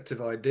a collective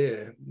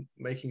idea,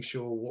 making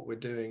sure what we're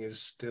doing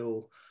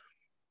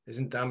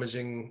isn't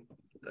damaging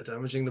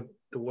the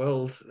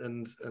world,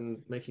 and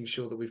making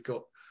sure that we've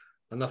got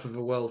enough of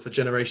a world for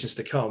generations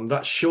to come.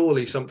 That's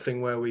surely something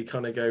where we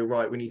kind of go,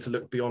 right, we need to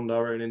look beyond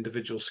our own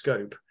individual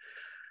scope.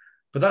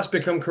 But that's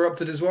become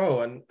corrupted as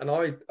well. And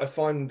I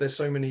find there's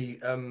so many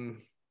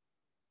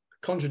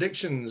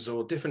contradictions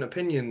or different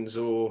opinions,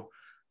 or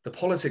the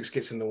politics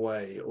gets in the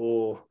way,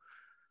 or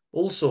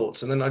all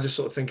sorts. And then I just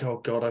sort of think,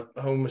 oh God,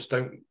 I almost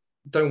don't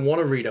don't want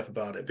to read up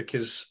about it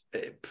because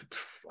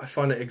I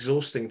find it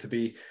exhausting to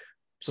be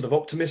sort of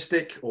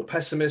optimistic or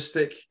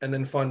pessimistic and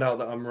then find out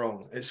that I'm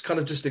wrong. It's kind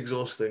of just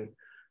exhausting.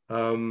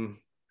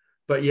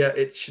 But yeah,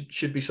 it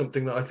should be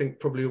something that I think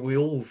probably we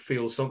all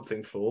feel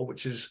something for,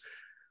 which is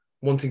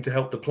wanting to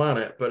help the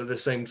planet. But at the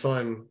same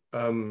time,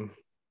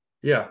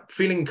 yeah,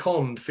 feeling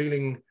conned,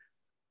 feeling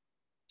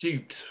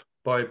duped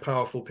by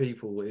powerful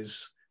people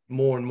is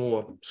more and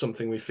more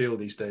something we feel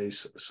these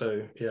days.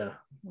 So yeah,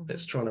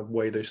 it's trying to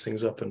weigh those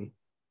things up, and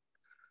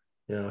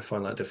yeah, I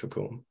find that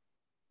difficult.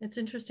 It's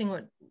interesting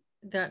what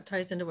that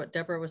ties into what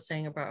Deborah was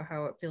saying about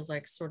how it feels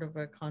like sort of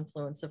a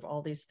confluence of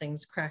all these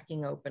things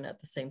cracking open at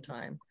the same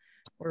time,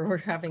 where we're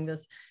having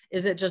this.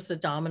 Is it just a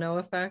domino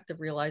effect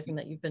of realizing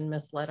that you've been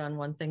misled on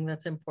one thing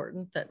that's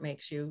important that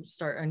makes you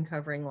start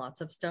uncovering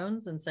lots of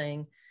stones and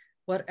saying,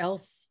 what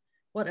else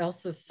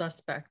is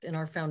suspect in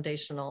our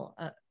foundational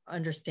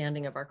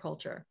understanding of our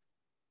culture?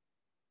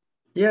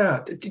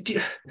 Yeah. Do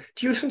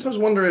you sometimes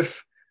wonder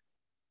if,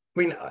 I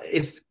mean,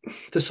 it's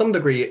to some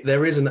degree,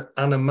 there is an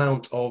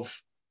amount of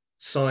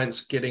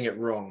science getting it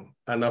wrong,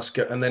 and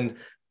then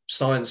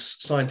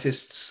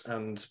scientists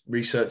and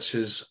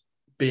researchers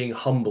being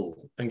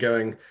humble and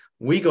going,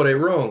 we got it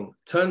wrong.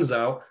 Turns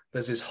out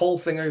there's this whole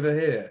thing over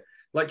here.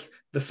 Like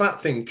the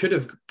fat thing could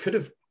have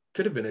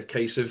been a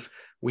case of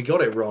we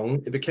got it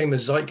wrong. It became a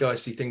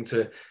zeitgeisty thing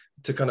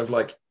to kind of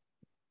like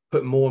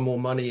put more and more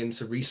money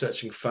into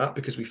researching fat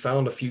because we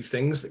found a few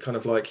things that kind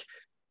of like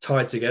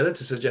tied together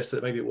to suggest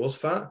that maybe it was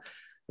fat.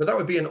 But that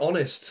would be an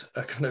honest,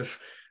 a kind of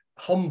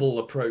humble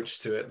approach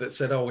to it that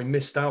said, oh, we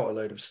missed out a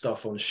load of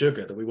stuff on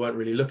sugar that we weren't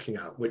really looking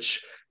at,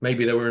 which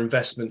maybe there were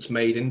investments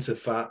made into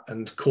fat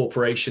and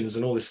corporations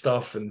and all this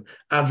stuff, and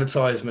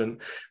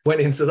advertisement went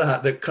into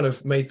that kind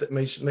of made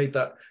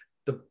that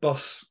the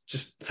bus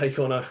just take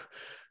on a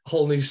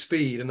whole new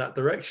speed in that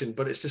direction.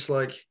 But it's just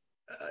like,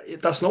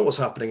 that's not what's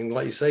happening. And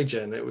like you say,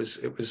 Jen, it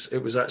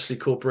was actually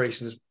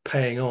corporations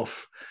paying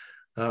off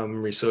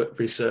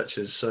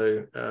researchers.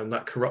 So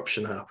that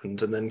corruption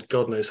happened, and then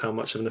God knows how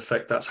much of an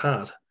effect that's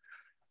had.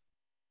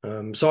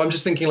 So I'm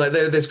just thinking like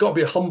there's got to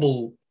be a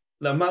humble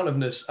amount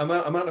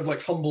of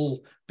like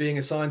humble being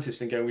a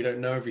scientist and going, we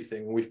don't know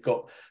everything. We've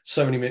got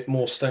so many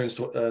more stones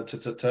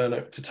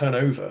to turn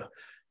over.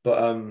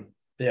 But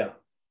yeah,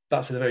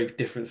 that's a very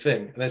different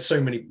thing. And there's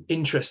so many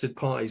interested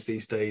parties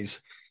these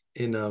days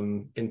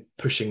in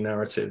pushing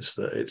narratives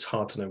that it's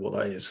hard to know what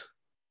that is.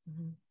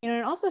 You know,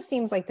 it also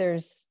seems like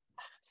there's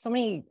so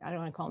many, I don't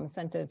want to call them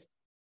incentives.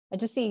 I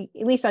just see,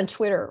 at least on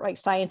Twitter, like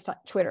science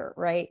Twitter,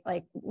 right?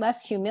 Like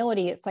less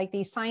humility. It's like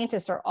these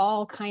scientists are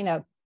all kind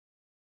of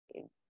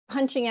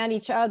punching at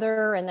each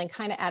other and then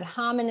kind of ad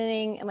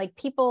homineing, and like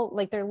people,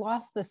 like they're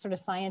lost this sort of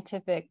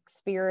scientific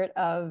spirit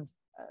of,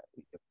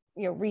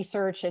 you know,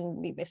 research.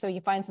 And so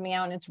you find something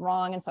out and it's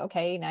wrong. And so,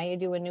 okay, now you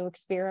do a new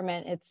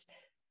experiment.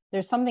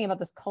 There's something about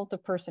this cult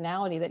of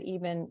personality that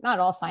even, not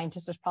all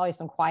scientists, there's probably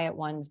some quiet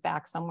ones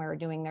back somewhere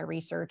doing their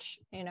research,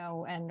 you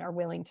know, and are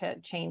willing to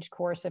change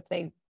course if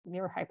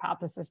your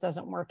hypothesis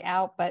doesn't work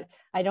out. But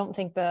I don't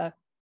think the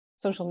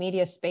social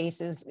media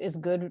space is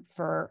good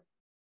for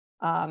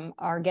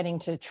our getting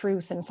to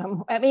truth in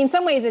some, I mean, in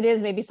some ways it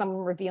is maybe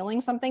someone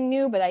revealing something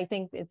new, but I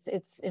think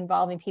it's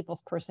involving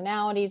people's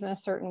personalities in a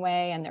certain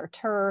way and their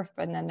turf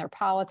and then their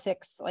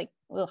politics. Like,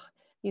 ugh,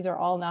 these are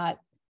all not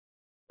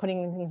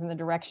putting things in the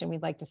direction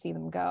we'd like to see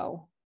them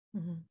go.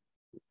 Mm-hmm.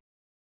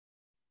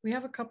 We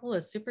have a couple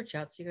of super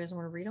chats. You guys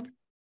want to read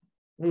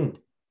them?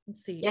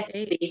 Let's see. Yes,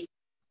 please.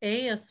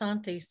 A.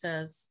 Asante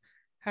says,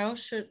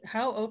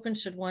 how open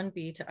should one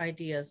be to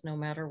ideas no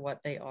matter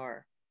what they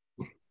are?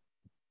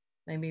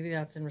 And maybe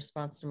that's in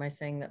response to my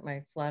saying that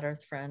my flat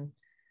earth friend,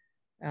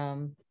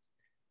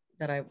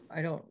 that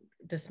I don't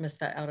dismiss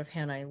that out of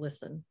hand, I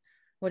listen.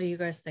 What do you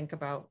guys think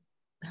about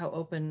how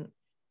open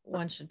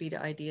one should be to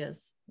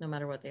ideas no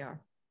matter what they are?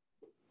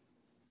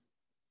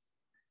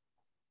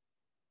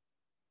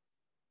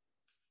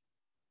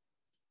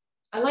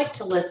 I like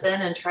to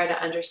listen and try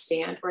to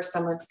understand where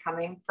someone's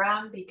coming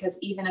from, because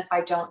even if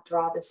I don't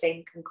draw the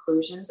same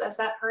conclusions as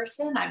that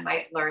person, I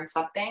might learn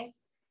something.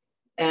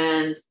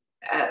 And,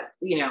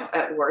 you know,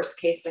 at worst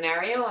case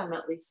scenario, I'm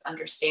at least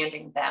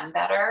understanding them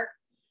better.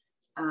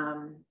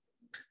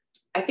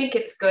 I think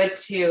it's good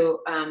to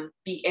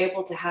be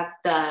able to have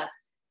the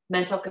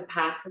mental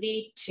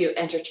capacity to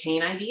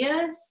entertain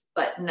ideas,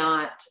 but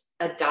not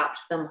adopt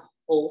them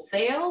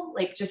wholesale.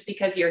 Like just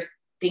because you're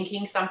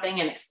thinking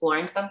something and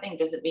exploring something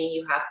doesn't mean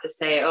you have to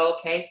say, oh,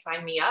 okay,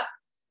 sign me up.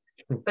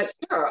 But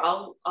sure,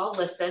 I'll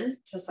listen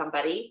to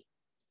somebody.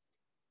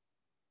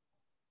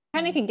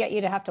 Kind of can get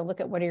you to have to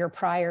look at what are your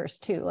priors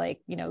too.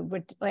 Like, you know,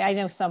 like I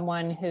know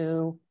someone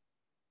who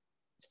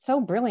so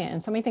brilliant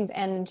in so many things,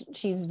 and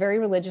she's very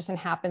religious and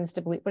happens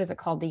to believe, what is it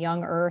called? The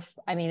young earth.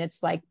 I mean,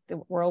 it's like the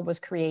world was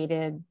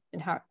created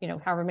and how, you know,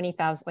 however many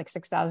thousand, like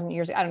 6,000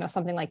 years, I don't know,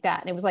 something like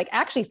that. And it was like,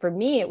 actually for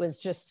me, it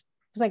was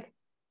like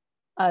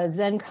a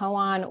Zen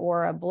koan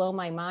or a blow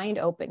my mind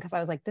open, because I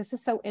was like, this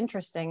is so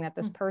interesting that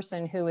this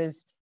person who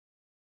was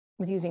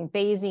using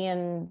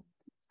Bayesian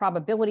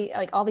probability,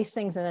 like all these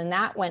things. And then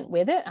that went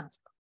with it. I was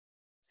like,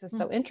 this is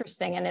so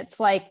interesting. And it's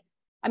like,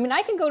 I mean,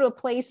 I can go to a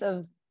place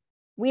of,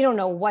 we don't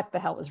know what the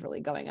hell is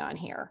really going on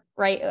here,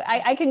 right?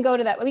 I can go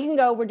to that. We can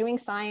go, we're doing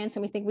science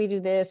and we think we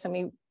do this and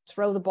we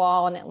throw the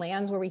ball and it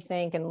lands where we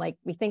think, and like,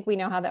 we think we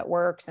know how that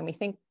works and we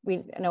think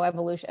we know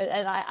evolution.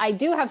 And I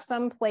do have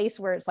some place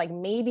where it's like,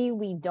 maybe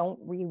we don't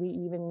really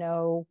even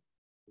know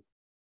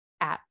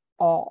at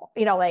all,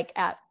 like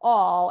at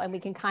all, and we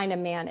can kind of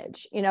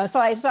manage,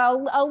 so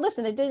I'll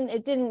listen. It didn't,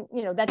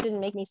 that didn't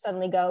make me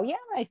suddenly go, yeah,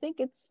 I think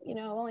it's,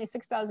 only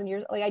 6,000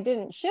 years. Like, I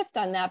didn't shift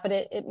on that, but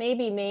it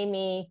maybe made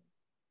me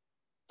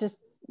just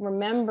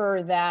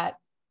remember that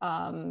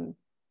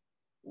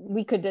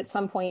we could at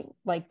some point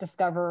like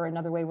discover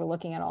another way we're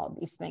looking at all of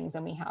these things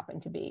than we happen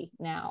to be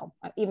now.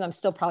 Even though I'm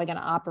still probably going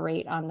to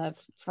operate on the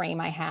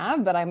frame I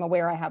have, but I'm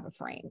aware I have a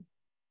frame.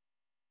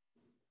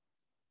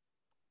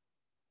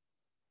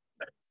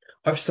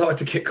 I've started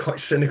to get quite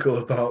cynical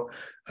about,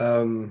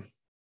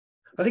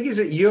 I think, is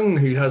it Jung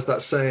who has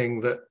that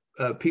saying that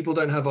people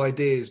don't have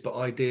ideas, but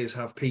ideas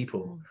have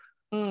people.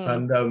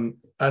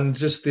 And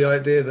just the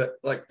idea that,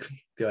 like,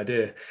 that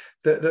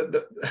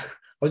I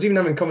was even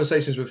having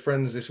conversations with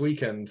friends this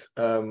weekend.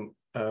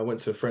 I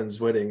went to a friend's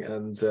wedding,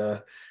 and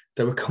there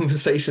were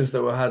conversations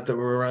that were had that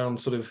were around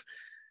sort of,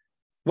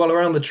 well,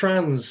 around the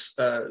trans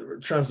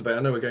debate.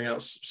 I know we're going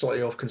out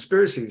slightly off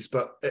conspiracies,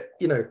 but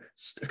a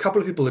couple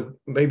of people have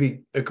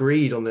maybe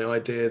agreed on the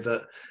idea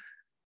that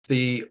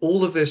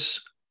all of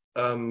this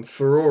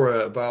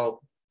furore about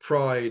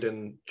pride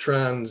and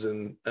trans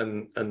and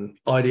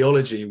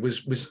ideology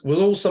was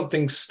all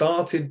something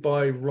started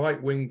by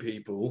right-wing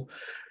people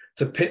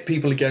to pit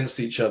people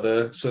against each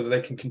other so that they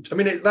can, I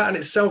mean, that in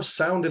itself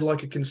sounded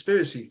like a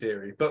conspiracy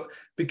theory, but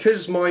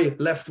because my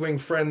left-wing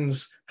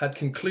friends had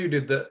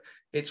concluded that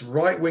it's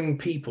right-wing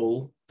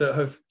people that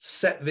have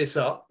set this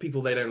up,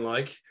 people they don't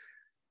like,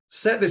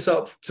 set this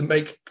up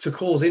to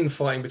cause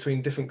infighting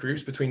between different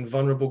groups, between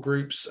vulnerable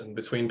groups and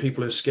between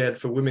people who are scared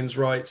for women's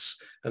rights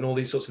and all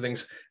these sorts of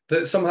things,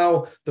 that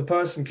somehow the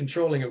person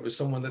controlling it was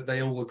someone that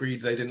they all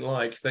agreed they didn't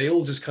like. They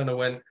all just kind of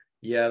went,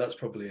 yeah, that's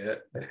probably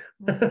it. And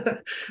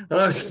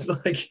I was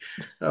just like,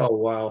 oh,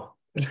 wow.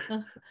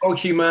 Oh,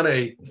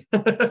 humanity.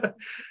 It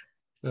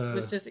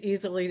was just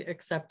easily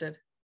accepted.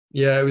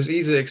 Yeah, it was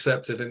easily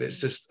accepted. And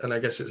it's just, and I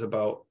guess it's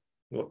about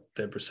what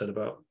Deborah said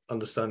about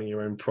understanding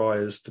your own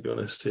priors, to be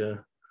honest. Yeah.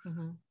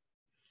 Mm-hmm.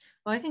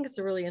 Well, I think it's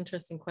a really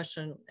interesting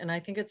question. And I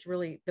think it's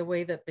really the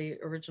way that the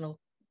original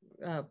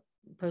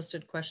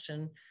posted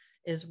question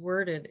is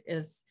worded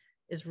is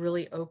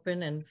really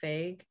open and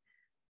vague.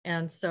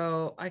 And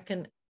so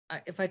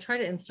if I try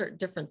to insert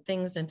different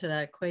things into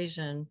that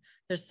equation,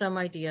 there's some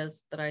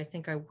ideas that I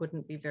think I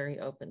wouldn't be very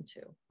open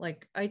to,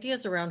 like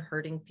ideas around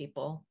hurting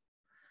people.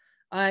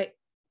 I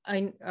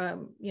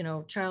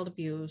child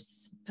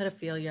abuse,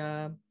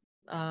 pedophilia.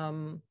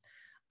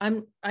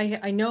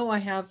 I know I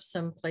have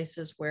some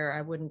places where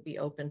I wouldn't be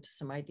open to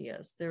some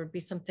ideas. There would be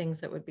some things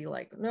that would be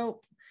like,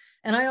 nope.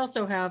 And I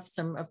also have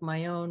some of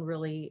my own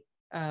really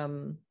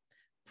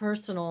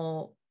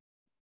personal,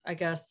 I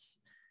guess,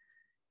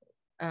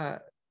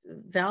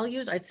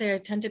 values. I'd say I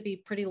tend to be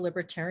pretty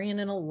libertarian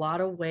in a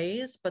lot of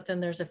ways, but then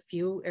there's a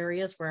few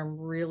areas where I'm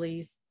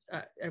really,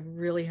 I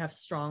really have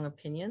strong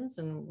opinions.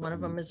 And one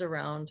of them is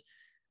around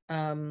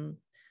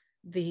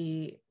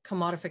the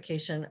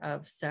commodification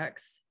of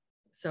sex.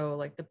 So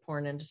like the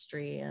porn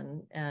industry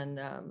and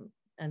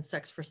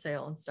sex for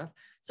sale and stuff.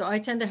 So I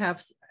tend to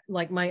have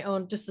like my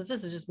own, this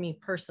is just me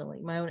personally,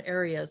 my own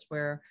areas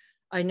where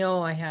I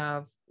know I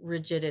have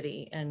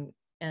rigidity and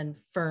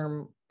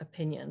firm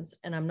opinions,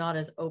 and I'm not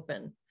as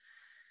open.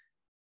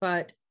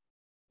 But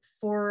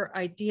for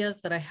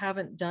ideas that I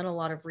haven't done a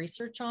lot of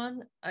research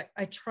on,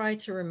 I try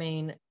to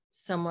remain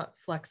somewhat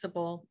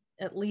flexible,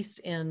 at least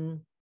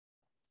in,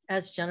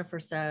 as Jennifer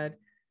said,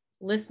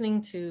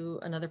 listening to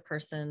another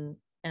person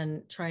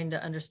and trying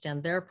to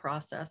understand their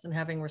process and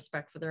having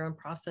respect for their own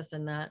process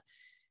in that,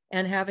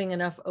 and having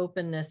enough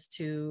openness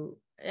to,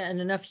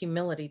 and enough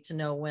humility to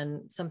know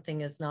when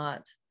something is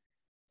not,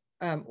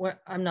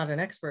 I'm not an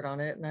expert on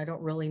it and I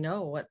don't really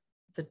know what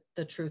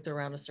the truth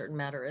around a certain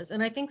matter is.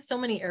 And I think so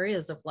many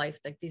areas of life,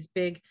 like these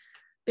big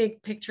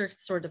picture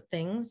sort of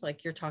things,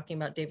 like you're talking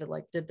about, David,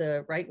 like did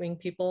the right-wing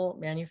people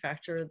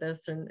manufacture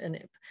this? And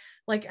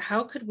like,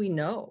 how could we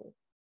know?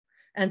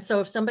 And so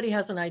if somebody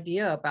has an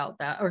idea about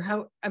that, or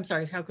how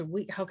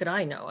could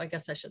I know? I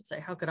guess I should say,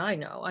 how could I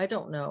know? I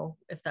don't know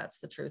if that's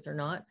the truth or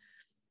not.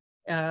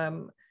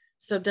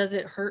 So does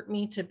it hurt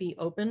me to be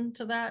open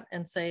to that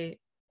and say,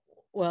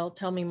 well,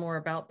 tell me more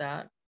about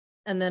that?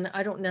 And then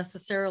I don't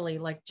necessarily,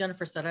 like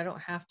Jennifer said, I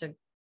don't have to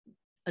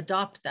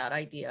adopt that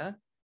idea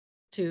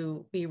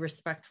to be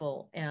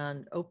respectful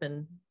and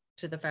open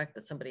to the fact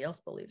that somebody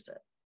else believes it.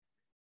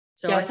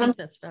 So yeah, I think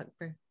that's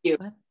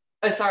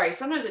sorry.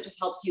 Sometimes it just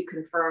helps you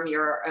confirm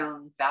your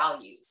own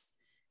values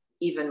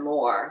even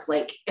more.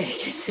 Like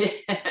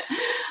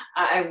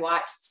I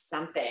watched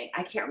something,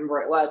 I can't remember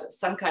what it was,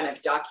 some kind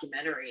of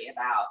documentary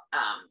about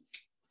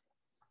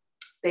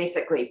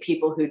basically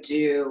people who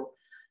do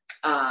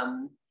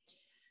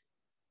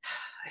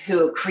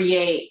who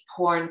create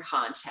porn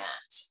content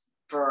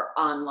for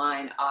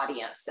online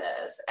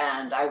audiences.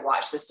 And I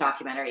watched this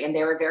documentary and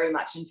they were very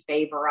much in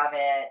favor of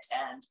it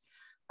and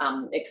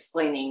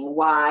explaining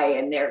why,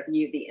 in their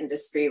view, the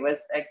industry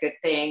was a good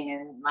thing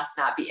and must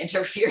not be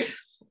interfered.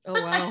 Oh,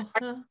 wow.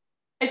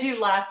 I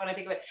do laugh when I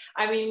think of it.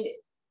 I mean,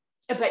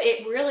 but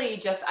it really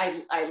just,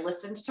 I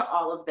listened to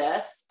all of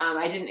this.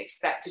 I didn't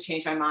expect to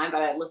change my mind,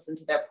 but I listened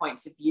to their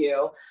points of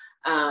view.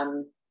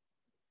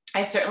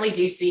 I certainly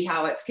do see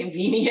how it's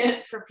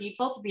convenient for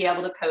people to be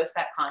able to post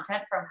that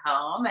content from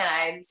home. And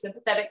I'm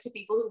sympathetic to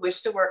people who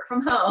wish to work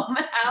from home.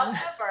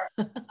 However,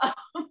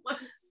 I'm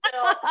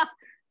still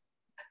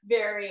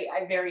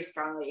I very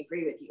strongly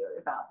agree with you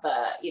about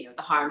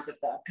the harms of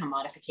the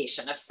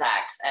commodification of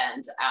sex.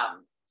 And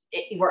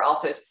we're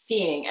also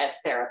seeing as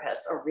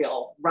therapists a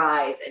real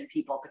rise in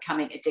people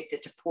becoming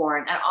addicted to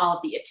porn and all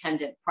of the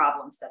attendant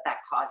problems that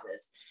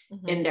causes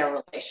in their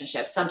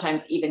relationships,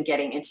 sometimes even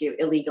getting into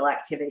illegal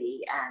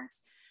activity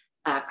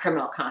and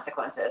criminal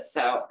consequences.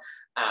 So,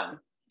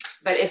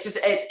 but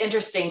it's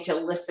interesting to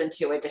listen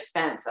to a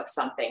defense of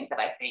something that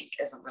I think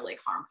is a really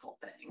harmful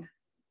thing.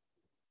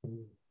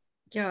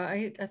 Yeah,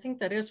 I think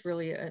that is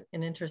really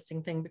an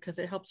interesting thing, because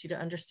it helps you to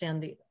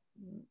understand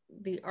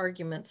the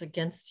arguments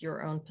against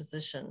your own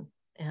position,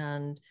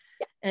 and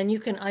you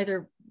can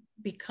either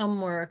become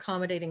more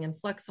accommodating and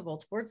flexible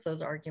towards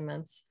those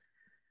arguments,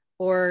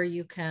 or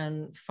you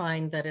can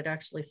find that it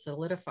actually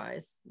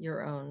solidifies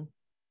your own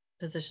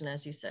position,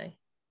 as you say.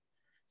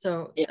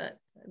 So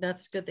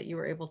that's good that you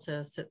were able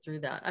to sit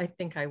through that. I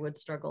think I would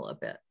struggle a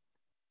bit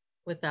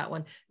with that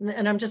one.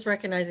 And I'm just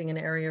recognizing an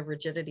area of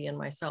rigidity in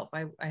myself.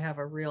 I have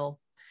a real,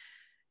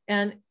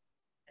 and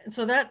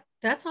so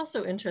that's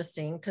also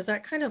interesting, because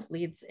that kind of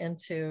leads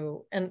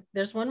into, and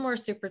there's one more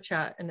super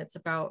chat, and it's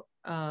about,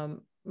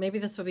 maybe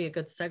this will be a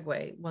good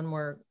segue, one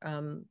more,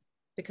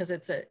 because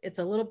it's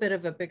a little bit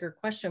of a bigger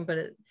question, but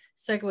it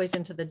segues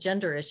into the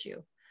gender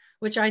issue,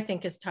 which I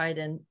think is tied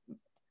in,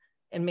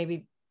 and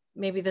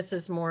maybe this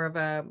is more of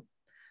a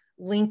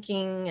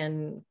linking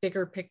and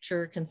bigger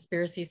picture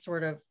conspiracy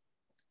sort of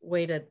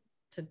way to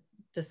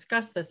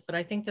discuss this. But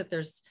I think that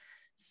there's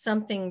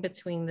something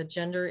between the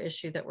gender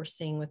issue that we're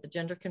seeing with the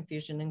gender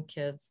confusion in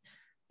kids,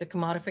 the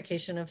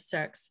commodification of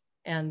sex,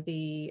 and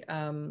the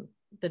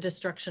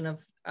destruction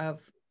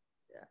of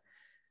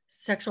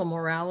sexual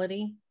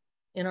morality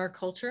in our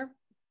culture.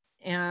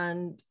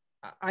 And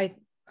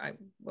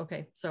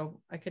okay, so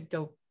I could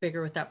go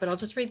bigger with that, but I'll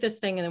just read this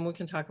thing and then we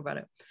can talk about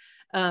it.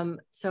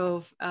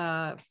 So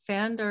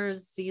Fandar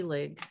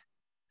Zelig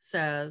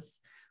says,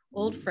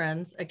 old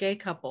friends, a gay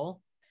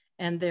couple,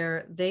 and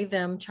their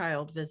they/them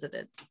child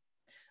visited.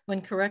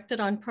 When corrected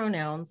on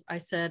pronouns, I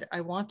said,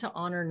 I want to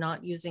honor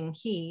not using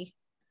he,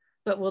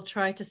 but we'll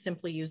try to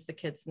simply use the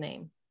kid's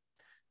name.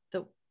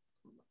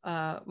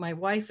 My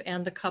wife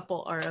and the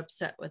couple are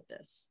upset with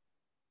this.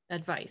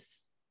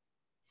 Advice.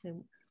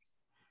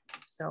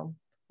 So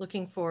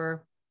looking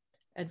for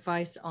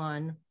advice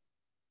on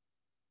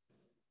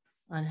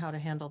how to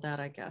handle that,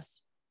 I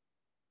guess.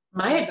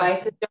 My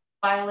advice is don't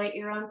violate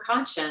your own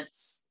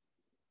conscience.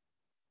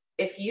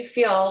 If you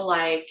feel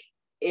like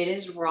it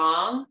is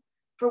wrong,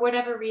 for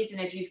whatever reason,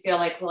 if you feel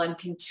like, well, I'm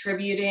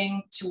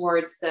contributing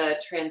towards the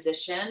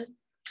transition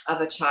of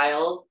a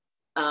child,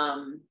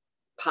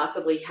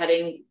 possibly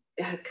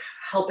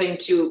helping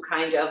to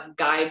kind of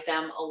guide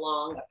them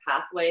along a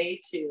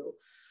pathway to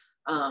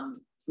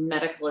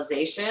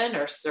medicalization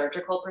or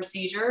surgical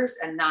procedures,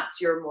 and that's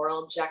your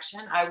moral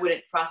objection, I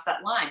wouldn't cross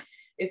that line.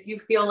 If you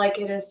feel like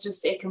it is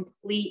just a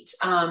complete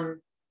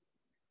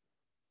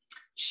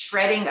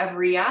shredding of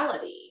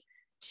reality,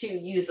 to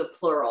use a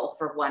plural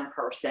for one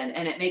person,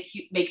 and it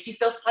makes you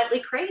feel slightly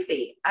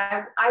crazy,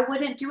 I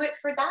wouldn't do it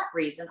for that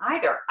reason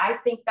either. I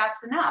think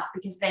that's enough,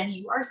 because then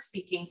you are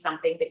speaking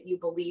something that you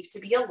believe to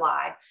be a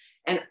lie.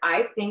 And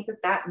I think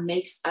that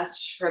makes us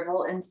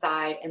shrivel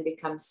inside and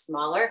become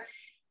smaller.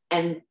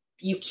 And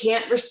you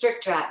can't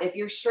restrict that. If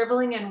you're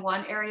shriveling in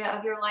one area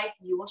of your life,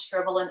 you will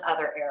shrivel in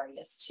other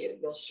areas too.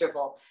 You'll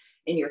shrivel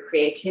in your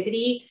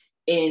creativity,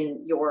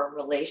 in your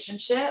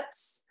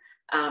relationships,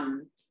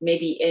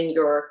 maybe in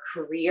your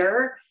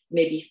career,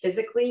 maybe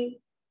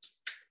physically.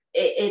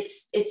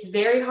 It's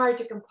very hard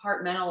to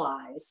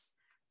compartmentalize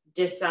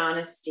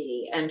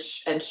dishonesty and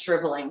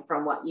shriveling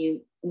from what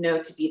you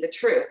know to be the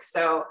truth.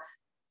 So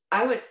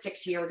I would stick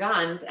to your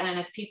guns. And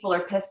if people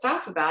are pissed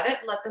off about it,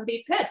 let them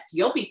be pissed.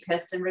 You'll be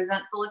pissed and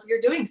resentful if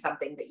you're doing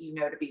something that you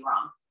know to be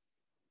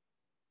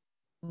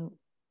wrong.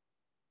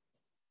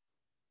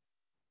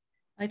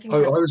 I think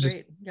that's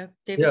great. Yeah,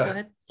 David, go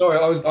ahead. Sorry,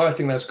 I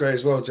think that's great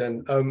as well,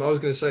 Jen. I was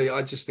going to say,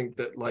 I just think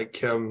that,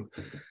 like,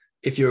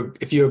 if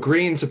you're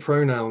agreeing to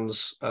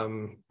pronouns,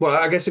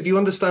 well, I guess if you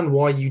understand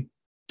why you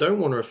don't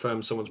want to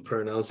affirm someone's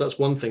pronouns, that's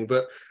one thing.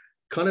 But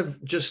kind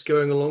of just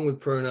going along with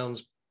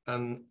pronouns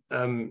and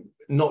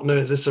not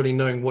necessarily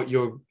knowing what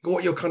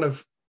you're kind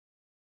of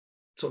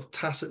sort of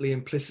tacitly,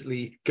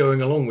 implicitly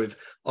going along with.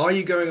 Are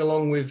you going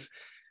along with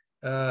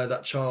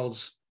that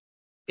child's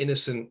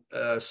innocent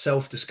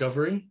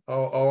self-discovery,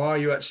 or are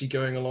you actually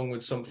going along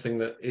with something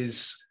that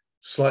is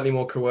slightly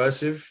more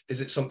coercive?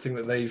 Is it something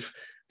that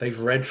they've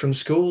read from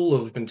school,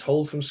 or they've been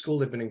told from school,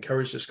 they've been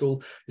encouraged at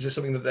school? Is it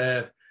something that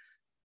they're,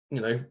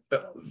 you know,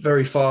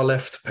 very far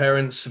left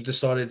parents have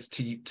decided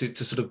to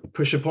sort of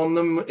push upon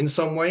them in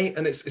some way?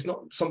 And it's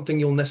not something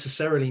you'll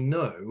necessarily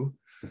know,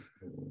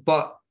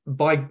 but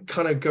by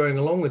kind of going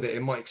along with it,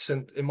 it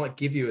might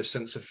give you a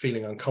sense of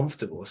feeling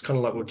uncomfortable. It's kind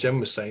of like what Jen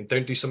was saying.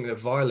 Don't do something that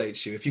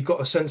violates you. If you've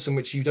got a sense in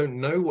which you don't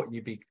know what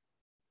you'd be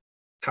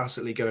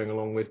tacitly going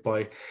along with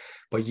by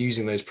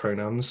using those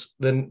pronouns,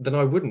 then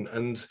I wouldn't.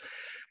 And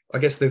I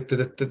guess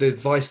the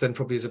advice then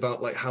probably is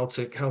about like how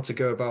to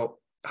go about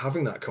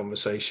having that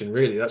conversation.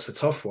 Really, that's a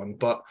tough one,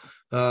 but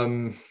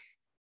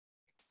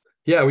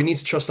yeah, we need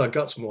to trust our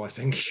guts more, I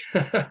think.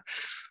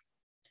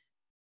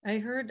 I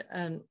heard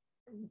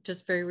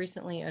just very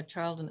recently a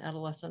child and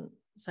adolescent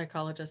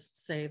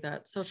psychologist say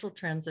that social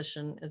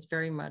transition is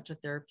very much a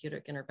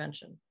therapeutic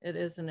intervention. It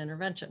is an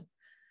intervention.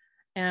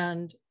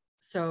 And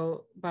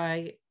so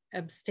by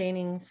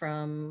abstaining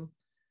from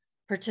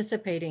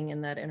participating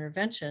in that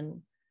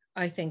intervention,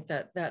 I think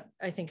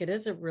I think it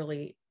is a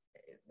really,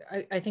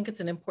 I think it's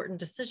an important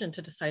decision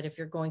to decide if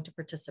you're going to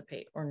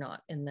participate or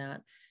not in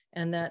that.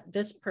 And that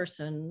this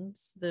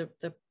person's,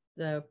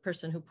 the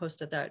person who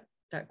posted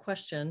that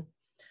question,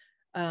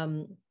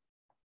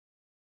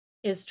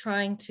 is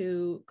trying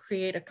to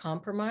create a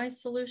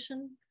compromise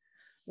solution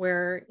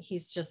where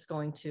he's just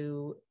going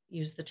to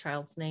use the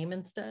child's name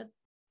instead.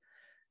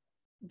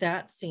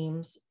 That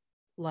seems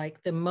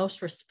like the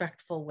most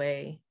respectful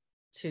way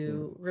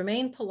to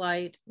remain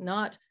polite,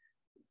 not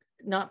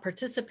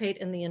participate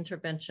in the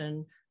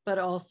intervention, but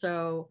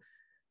also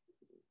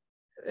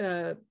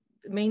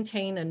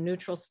maintain a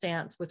neutral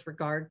stance with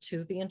regard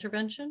to the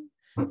intervention.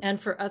 And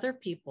for other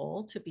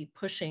people to be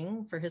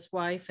pushing, for his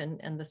wife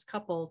and this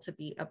couple to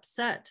be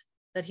upset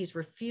that he's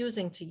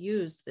refusing to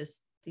use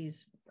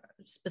these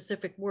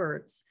specific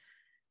words,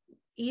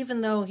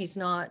 even though he's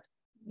not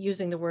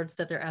using the words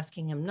that they're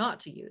asking him not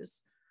to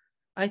use.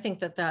 I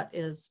think that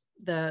is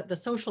the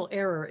social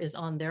error is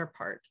on their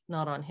part,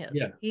 not on his.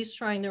 Yeah. He's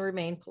trying to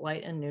remain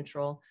polite and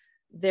neutral.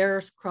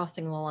 They're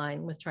crossing the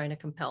line with trying to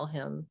compel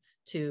him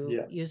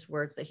to use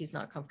words that he's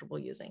not comfortable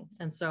using.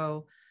 And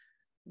so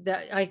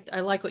that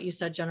I like what you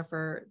said,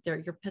 Jennifer.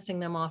 You're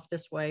pissing them off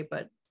this way,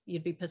 but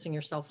you'd be pissing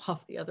yourself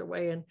off the other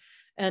way.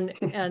 And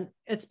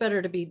it's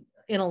better to be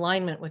in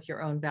alignment with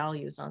your own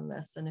values on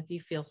this. And if you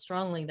feel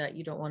strongly that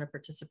you don't want to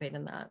participate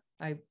in that,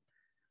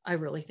 I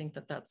really think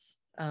that's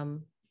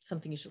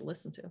something you should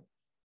listen to.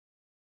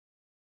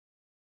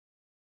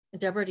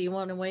 Deborah, do you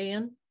want to weigh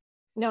in?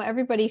 No,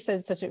 everybody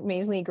said such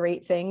amazingly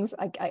great things.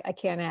 I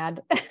can't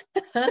add.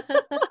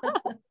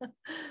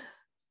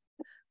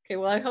 Okay,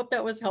 well, I hope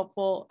that was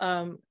helpful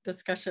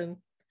discussion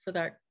for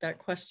that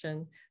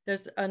question.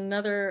 There's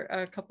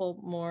a couple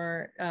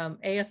more.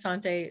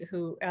 Asante,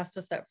 who asked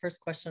us that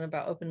first question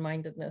about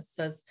open-mindedness,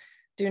 says,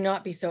 do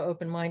not be so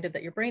open-minded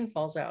that your brain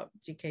falls out,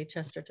 G.K.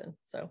 Chesterton.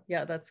 So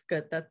yeah, that's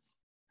good. That's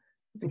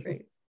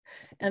great.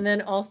 And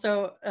then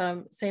also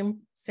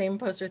same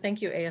poster,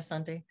 thank you,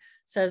 Asante,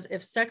 says,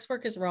 if sex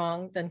work is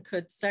wrong, then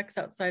could sex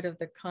outside of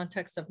the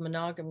context of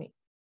monogamy,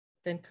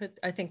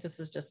 I think this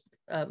is just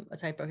a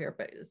typo here,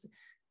 but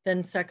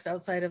then sex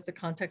outside of the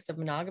context of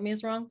monogamy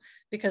is wrong,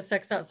 because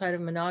sex outside of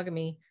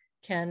monogamy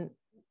can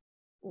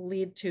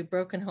lead to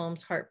broken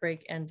homes,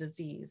 heartbreak, and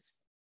disease.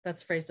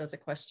 That's phrased as a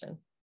question.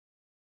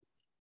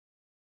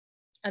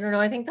 I don't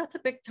know, I think that's a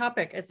big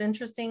topic. It's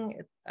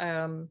interesting.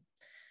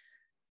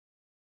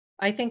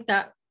 I think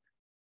that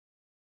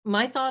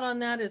my thought on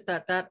that is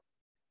that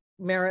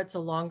merits a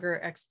longer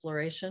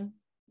exploration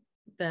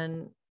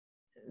than,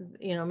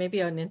 maybe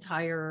an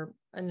entire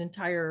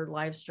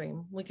live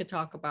stream. We could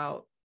talk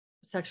about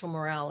sexual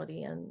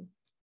morality and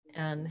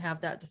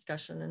have that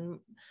discussion, and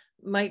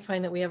might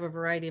find that we have a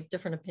variety of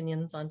different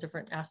opinions on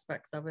different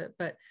aspects of it.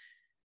 But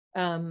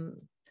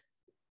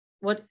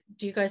what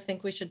do you guys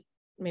think? We should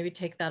maybe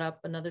take that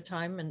up another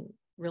time and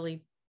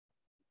really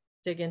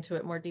dig into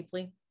it more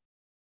deeply?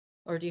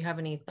 Or do you have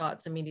any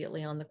thoughts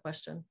immediately on the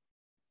question?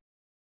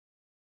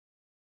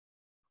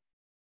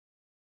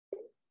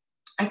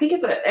 I think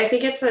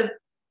it's a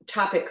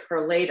topic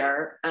for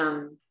later.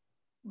 And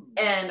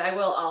I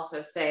will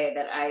also say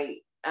that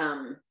I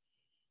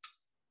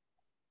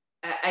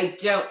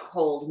don't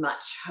hold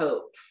much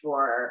hope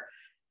for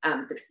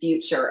the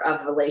future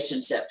of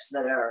relationships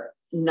that are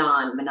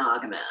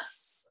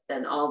non-monogamous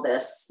and all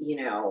this,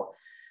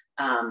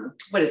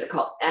 what is it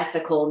called?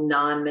 Ethical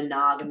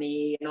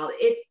non-monogamy and all.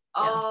 It's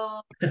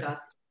all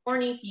just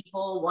horny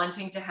people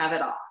wanting to have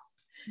it off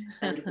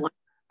and wanting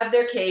to have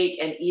their cake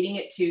and eating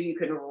it too. You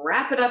can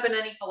wrap it up in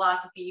any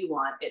philosophy you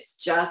want. It's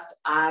just,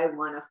 I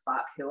want to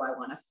fuck who I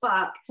want to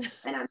fuck,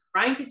 and I'm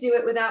trying to do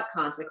it without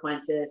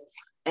consequences.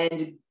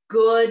 And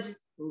good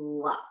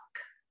luck.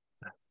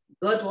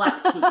 Good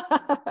luck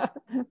to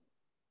you.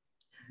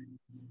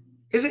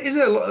 Is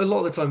it a lot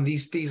of the time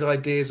these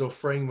ideas or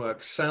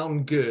frameworks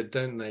sound good,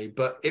 don't they?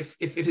 But if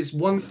it's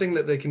one thing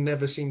that they can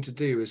never seem to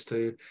do is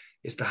to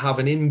have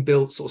an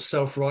inbuilt sort of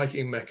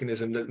self-righting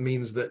mechanism that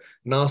means that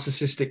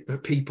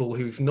narcissistic people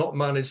who've not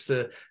managed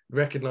to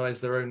recognize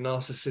their own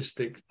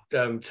narcissistic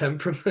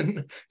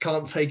temperament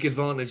can't take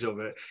advantage of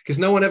it, because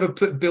no one ever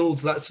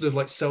builds that sort of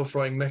like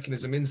self-righting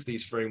mechanism into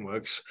these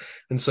frameworks,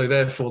 and so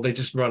therefore they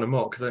just run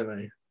amok, don't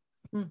they?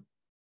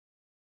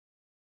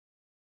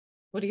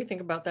 What do you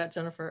think about that,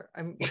 Jennifer?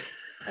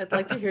 I'd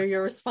like to hear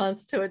your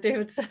response to what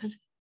David said.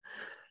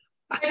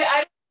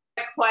 I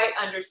don't quite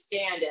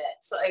understand it.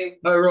 So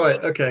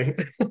right, okay.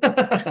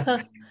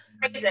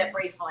 Phrase it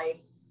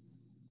briefly.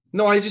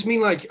 No, I just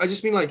mean like a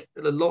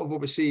lot of what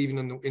we see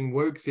even in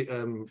woke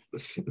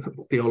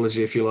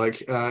theology, if you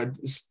like,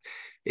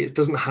 it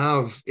doesn't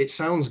have. It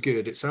sounds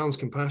good, it sounds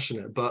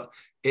compassionate, but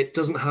it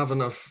doesn't have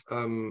enough.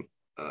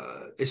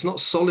 It's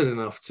not solid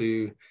enough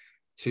to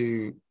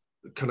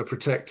kind of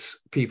protect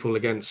people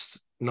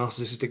against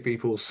narcissistic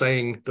people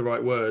saying the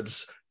right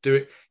words. Do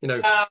it,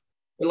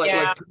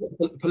 like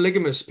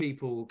polygamous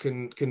people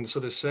can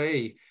sort of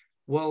say,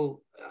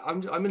 well,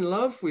 I'm in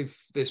love with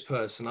this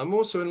person, I'm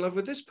also in love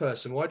with this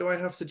person, why do I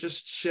have to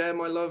just share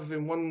my love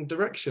in one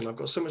direction? I've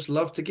got so much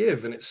love to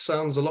give. And it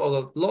sounds a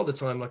lot of the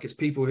time like it's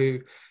people who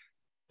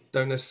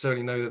don't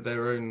necessarily know that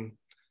their own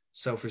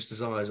selfish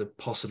desires are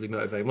possibly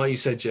motivating, like you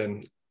said,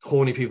 Jen,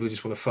 horny people who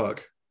just want to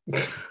fuck.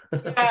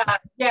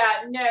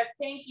 No,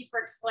 thank you for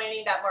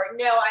explaining that, Mark.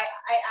 No, I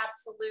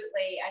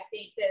absolutely, I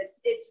think that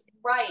it's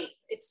right.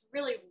 It's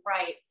really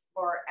right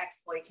for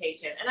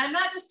exploitation. And I'm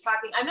not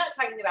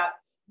talking about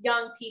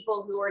young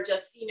people who are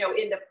just,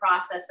 in the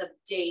process of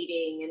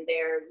dating and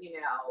they're,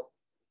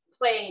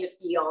 playing the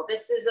field.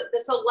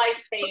 It's a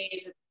life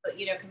phase,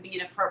 can be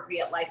an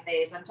appropriate life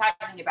phase. I'm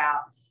talking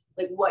about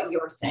like what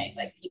you're saying,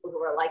 like people who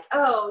are like,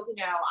 oh,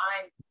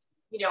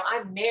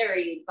 I'm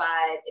married, but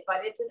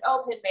it's an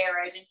open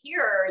marriage, and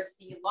here's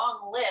the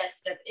long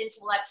list of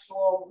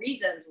intellectual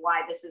reasons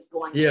why this is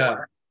going to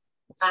work.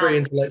 It's very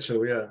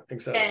intellectual, yeah,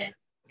 exactly. And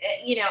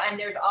and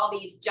there's all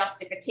these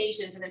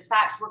justifications, and in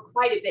fact, we're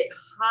quite a bit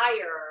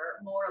higher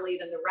morally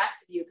than the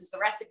rest of you, because the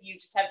rest of you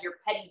just have your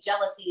petty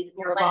jealousies and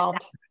you're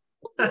involved.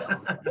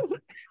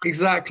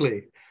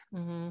 Exactly.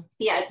 Mm-hmm.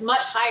 Yeah, it's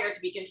much higher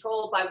to be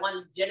controlled by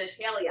one's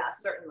genitalia,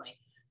 certainly.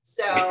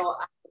 So.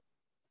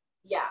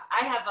 Yeah,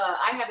 I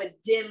have a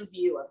dim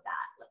view of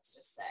that, let's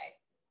just say.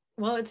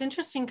 Well, it's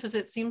interesting because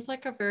it seems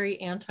like a very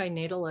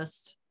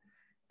antinatalist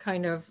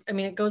kind of,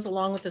 it goes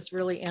along with this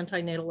really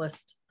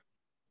antinatalist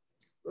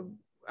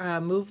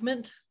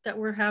movement that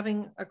we're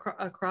having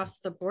across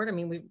the board.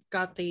 We've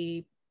got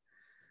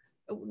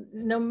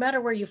no matter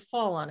where you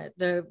fall on it,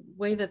 the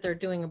way that they're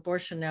doing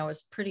abortion now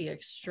is pretty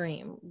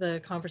extreme.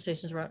 The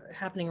conversations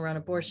happening around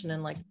abortion,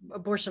 and like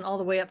abortion all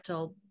the way up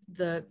till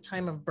the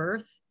time of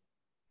birth,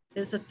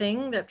 is a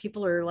thing that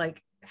people are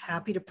like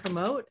happy to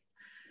promote.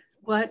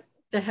 What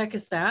the heck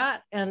is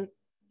that? And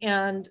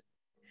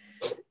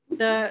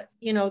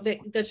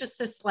there's just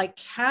this like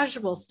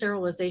casual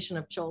sterilization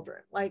of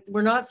children. Like,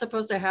 we're not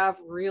supposed to have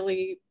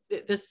really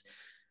this.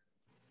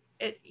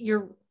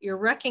 You're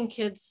wrecking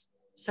kids'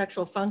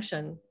 sexual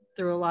function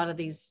through a lot of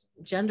these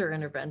gender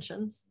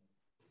interventions,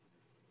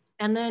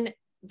 and then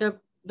the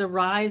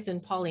rise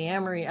in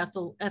polyamory,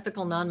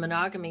 ethical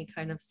non-monogamy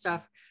kind of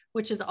stuff,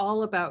 which is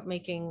all about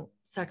making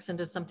sex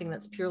into something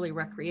that's purely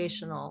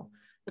recreational.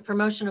 The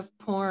promotion of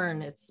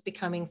porn, it's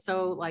becoming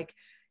so like,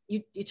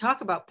 you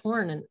talk about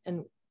porn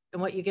and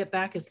what you get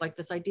back is like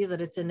this idea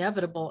that it's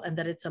inevitable and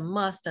that it's a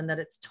must and that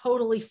it's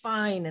totally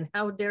fine. And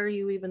how dare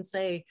you even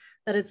say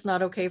that it's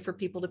not okay for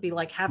people to be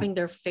like having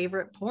their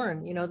favorite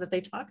porn, that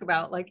they talk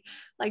about. Like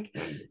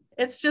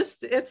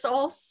it's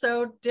all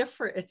so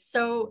different.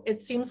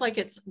 It seems like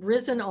it's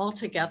risen all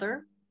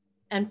together,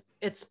 and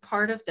it's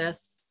part of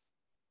this.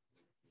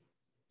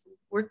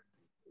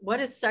 What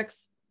is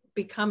sex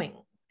becoming,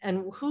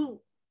 and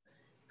who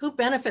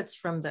benefits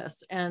from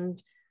this,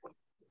 and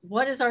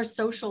what is our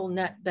social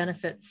net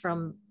benefit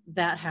from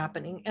that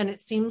happening? And it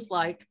seems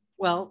like,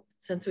 well,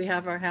 since we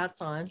have our hats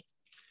on,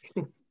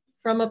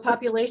 from a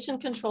population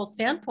control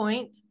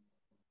standpoint,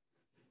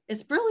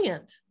 it's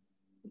brilliant.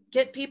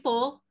 Get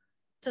people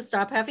to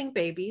stop having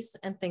babies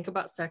and think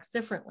about sex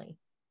differently.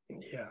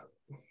 Yeah.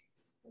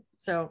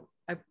 So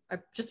I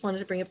just wanted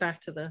to bring it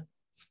back to the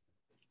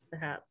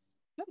hats.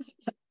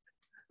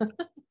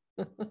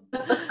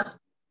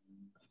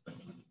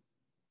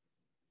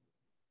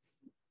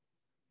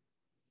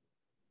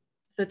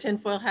 The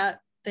tinfoil hat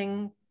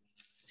thing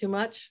too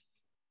much?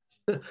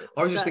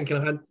 I was just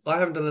thinking I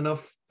haven't done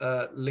enough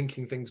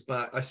linking things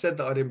back. I said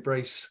that I'd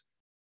embrace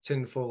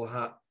tinfoil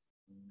hat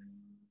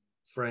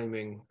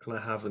framing, and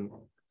I haven't.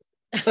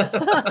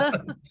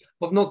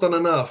 I've not done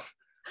enough.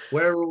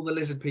 Where are all the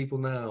lizard people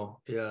now?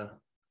 Yeah.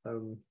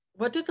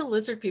 What do the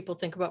lizard people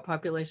think about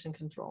population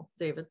control,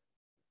 David?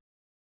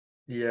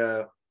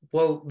 Yeah,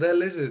 well, they're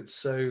lizards,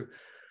 so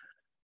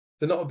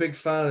they're not a big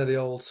fan of the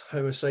old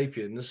Homo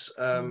sapiens.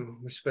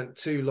 We spent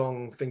too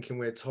long thinking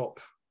we're top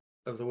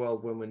of the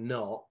world when we're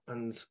not.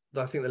 And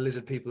I think the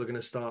lizard people are going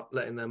to start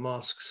letting their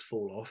masks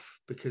fall off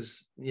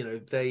because, you know,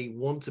 they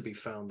want to be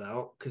found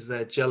out because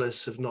they're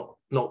jealous of not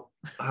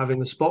having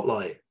the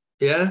spotlight.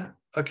 Yeah.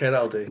 Okay,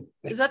 that'll do.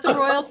 Is that the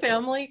royal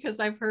family? Because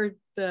I've heard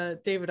the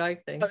David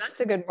Icke thing. Oh, that's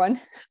a good one.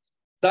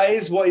 That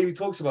is what he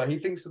talks about. He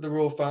thinks that the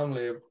royal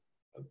family are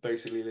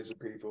basically lizard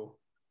people.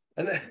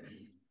 And then,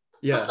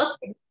 yeah,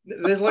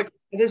 there's like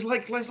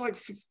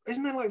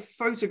isn't there like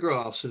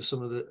photographs of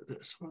some of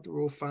the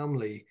royal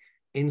family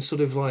in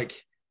sort of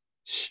like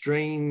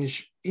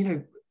strange, you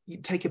know, you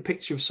take a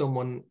picture of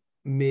someone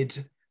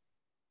mid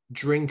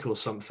drink or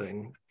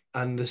something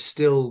and the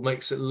still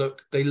makes it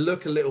look, they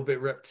look a little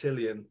bit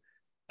reptilian.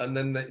 And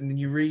then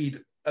you read,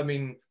 I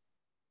mean,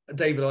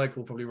 David Icke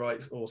will probably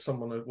write, or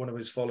one of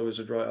his followers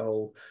would write a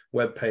whole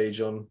web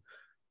page on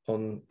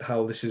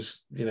how this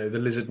is, you know, the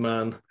lizard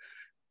man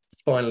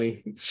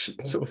finally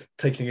sort of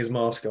taking his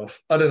mask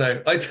off. I don't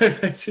know. I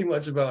don't know too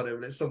much about it,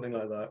 but it's something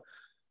like that.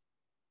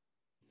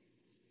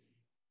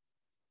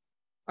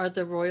 Are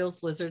the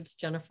royals lizards,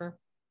 Jennifer?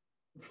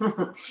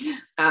 No,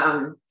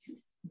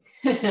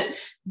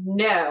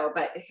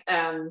 but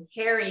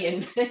Harry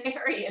and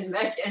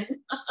Meghan,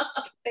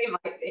 they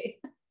might be.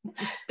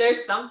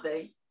 There's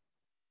something.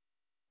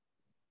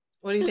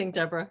 What do you think,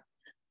 Deborah?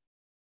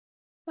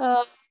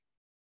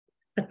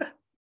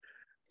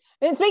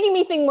 It's making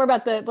me think more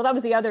about that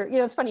was the other, you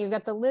know, it's funny, you've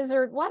got the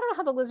lizard. Well, I don't know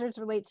how the lizards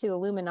relate to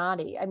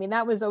Illuminati. I mean,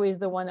 that was always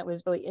the one that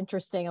was really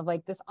interesting, of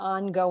like this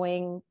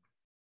ongoing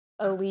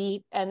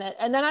elite. And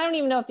then I don't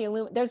even know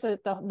if there's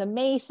the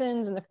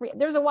Masons and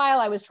there's a while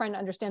I was trying to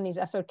understand these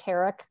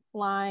esoteric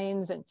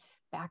lines and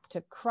back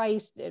to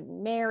Christ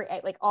and Mary,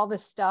 like all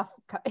this stuff.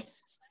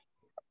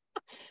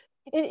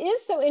 It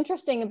is so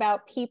interesting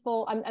about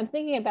people. I'm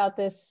thinking about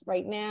this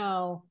right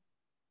now.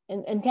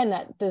 And again,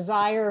 that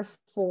desire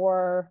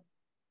for,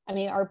 I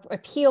mean, our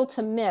appeal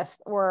to myth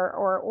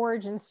or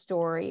origin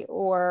story,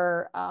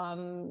 or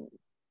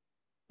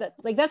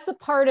that's the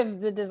part of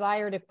the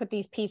desire to put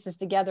these pieces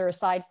together,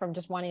 aside from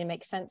just wanting to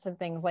make sense of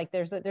things. Like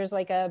there's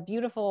like a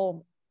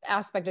beautiful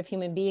aspect of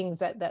human beings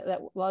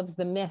that loves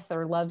the myth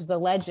or loves the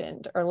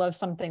legend or loves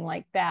something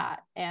like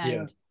that,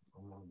 and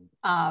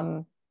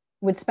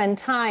would spend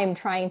time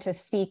trying to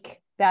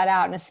seek that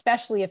out. And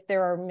especially if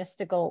there are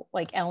mystical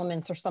like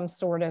elements or some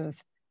sort of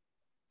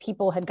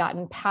people had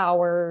gotten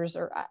powers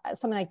or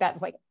something like that.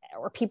 It's like,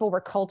 or people were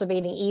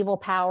cultivating evil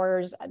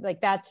powers. Like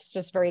that's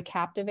just very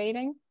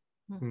captivating.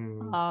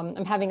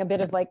 I'm having a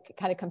bit of like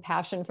kind of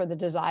compassion for the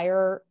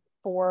desire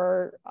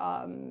for,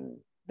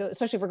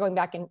 especially if we're going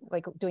back and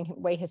like doing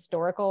way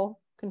historical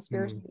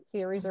conspiracy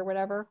theories or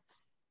whatever,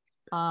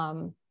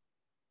 that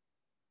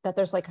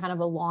there's like kind of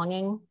a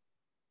longing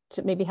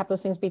to maybe have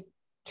those things be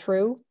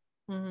true.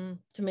 To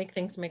make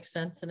things make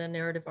sense in a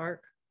narrative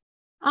arc.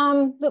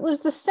 There's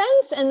the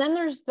sense, and then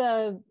there's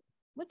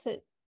what's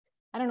it?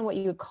 I don't know what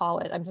you would call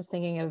it. I'm just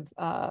thinking of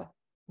I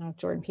don't know if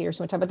Jordan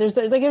Peterson would talk about. There's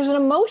an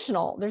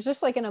emotional. There's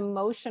just like an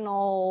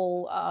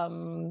emotional.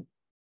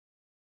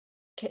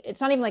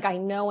 It's not even like I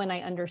know and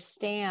I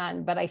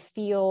understand, but I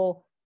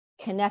feel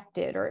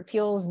connected, or it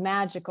feels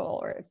magical,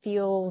 or it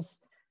feels.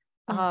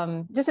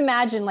 Just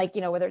imagine, like,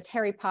 you know, whether it's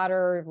Harry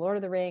Potter, or Lord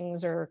of the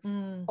Rings, or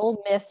old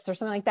myths, or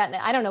something like that. And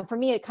I don't know. For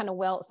me, it kind of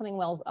something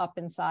wells up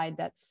inside.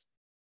 That's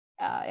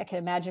I can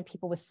imagine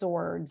people with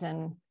swords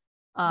and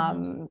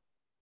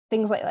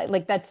things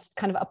like that's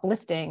kind of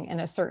uplifting in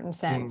a certain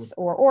sense.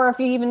 Or if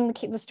you even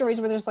the stories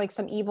where there's like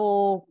some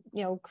evil,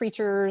 you know,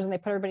 creatures and they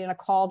put everybody in a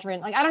cauldron.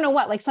 Like I don't know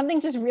what. Like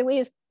something just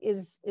really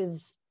is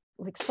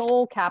like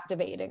soul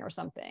captivating or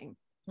something.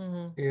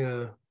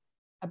 Yeah.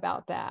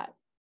 About that.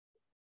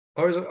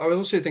 I was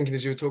also thinking,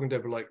 as you were talking,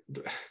 Deborah, like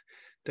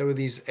there were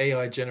these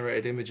AI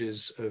generated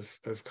images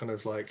of kind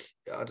of like,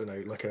 I don't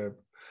know, like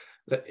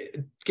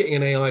getting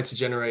an AI to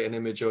generate an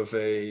image of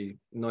a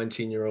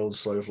 19-year-old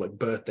sort of like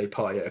birthday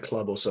party at a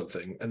club or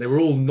something, and they were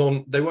all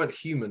they weren't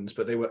humans,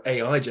 but they were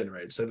AI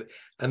generated. So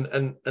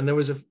and there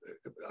was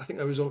I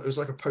think it was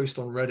like a post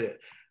on Reddit, and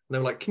they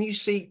were like, can you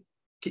see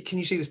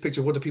this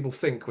picture? What do people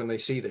think when they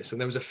see this? And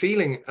there was a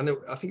feeling, and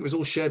I think it was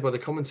all shared by the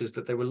commenters,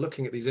 that they were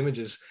looking at these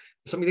images,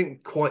 something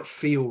didn't quite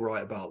feel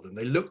right about them.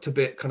 They looked a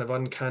bit kind of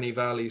uncanny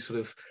valley, sort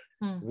of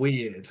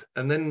weird.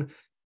 And then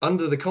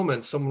under the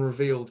comments, someone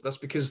revealed that's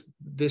because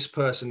this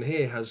person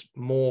here has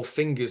more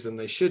fingers than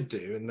they should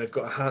do, and they've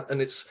got a hand,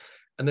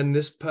 and then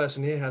this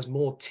person here has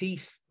more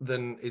teeth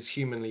than is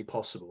humanly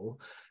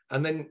possible.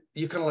 And then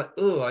you're kind of like,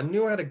 oh, I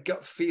knew I had a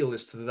gut feel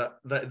as to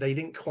that they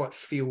didn't quite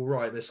feel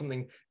right. There's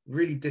something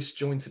really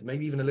disjointed,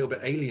 maybe even a little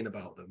bit alien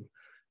about them.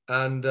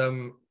 And I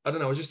don't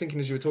know, I was just thinking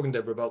as you were talking,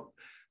 Deborah, about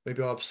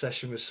maybe our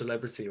obsession with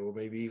celebrity, or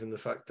maybe even the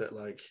fact that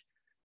like,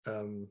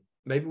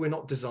 maybe we're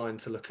not designed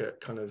to look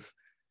at kind of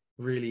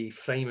really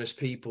famous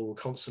people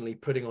constantly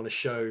putting on a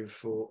show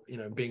for, you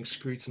know, being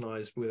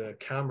scrutinized with a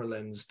camera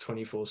lens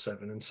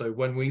 24/7. And so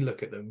when we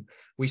look at them,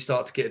 we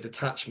start to get a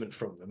detachment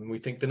from them, and we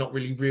think they're not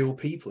really real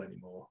people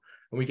anymore,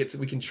 and we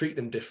can treat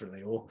them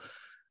differently, or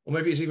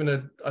maybe it's even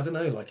I don't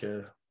know, like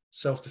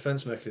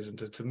self-defense mechanism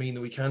to mean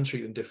that we can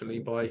treat them differently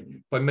by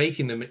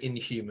making them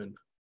inhuman.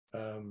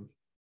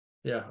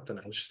 Yeah, I don't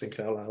know, I was just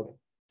thinking out loud.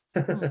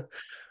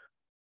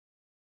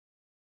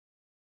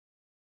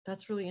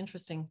 That's really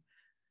interesting.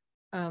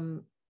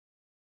 And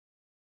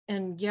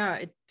yeah,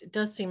 it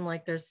does seem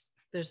like there's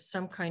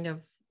some kind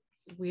of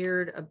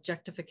weird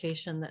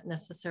objectification that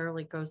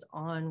necessarily goes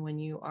on when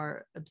you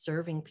are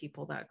observing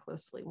people that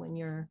closely. When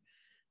you're,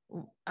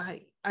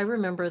 I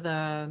remember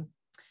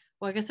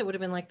well, I guess it would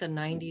have been like the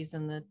 90s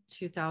and the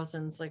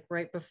 2000s, like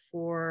right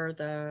before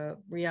the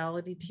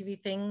reality TV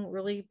thing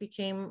really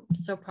became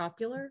so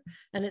popular.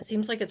 And it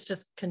seems like it's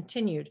just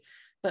continued.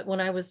 But when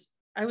I was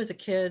a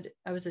kid,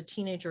 I was a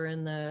teenager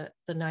in the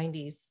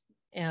 90s,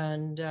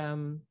 and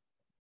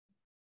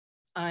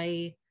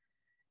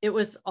it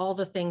was all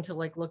the thing to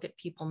like look at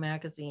People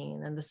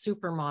magazine, and the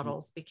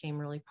supermodels became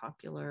really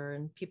popular,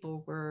 and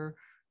people were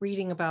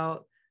reading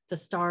about the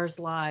stars'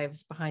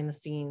 lives behind the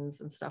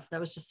scenes and stuff. That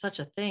was just such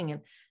a thing.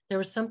 And there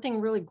was something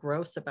really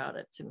gross about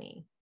it to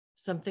me,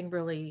 something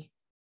really,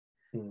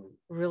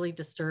 really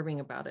disturbing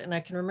about it. And I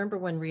can remember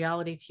when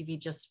reality TV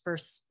just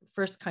first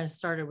kind of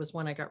started was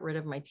when I got rid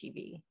of my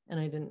TV,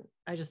 and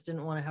I just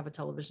didn't want to have a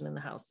television in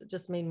the house. It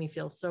just made me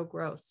feel so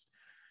gross.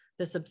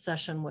 This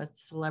obsession with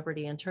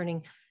celebrity and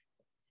turning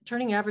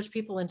average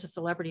people into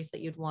celebrities that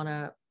you'd want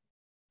to,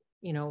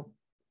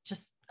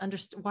 just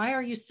understand. Why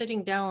are you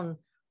sitting down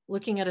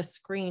looking at a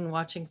screen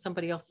watching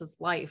somebody else's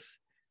life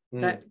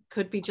that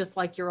could be just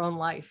like your own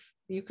life?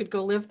 You could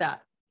go live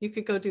that. You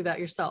could go do that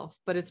yourself,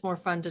 but it's more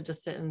fun to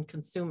just sit and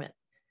consume it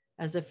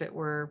as if it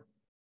were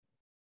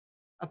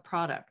a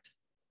product.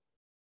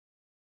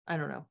 I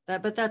don't know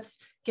that, but that's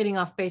getting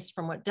off base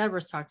from what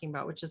Deborah's talking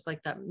about, which is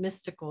like that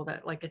mystical,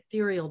 that like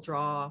ethereal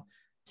draw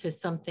to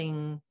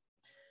something,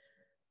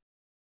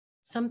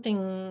 I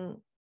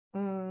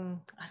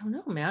don't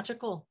know,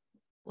 magical,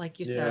 like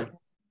you said.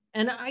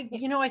 And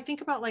I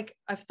think about, like,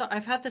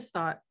 I've had this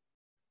thought,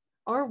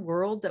 our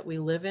world that we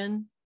live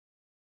in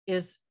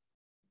is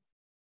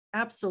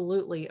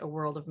absolutely a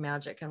world of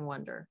magic and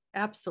wonder.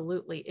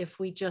 Absolutely. If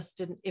we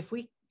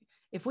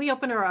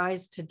open our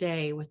eyes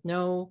today with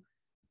no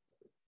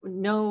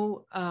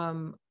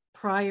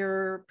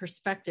prior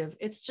perspective,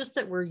 it's just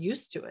that we're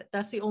used to it.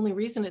 That's the only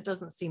reason it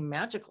doesn't seem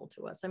magical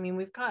to us. I mean,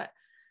 we've got,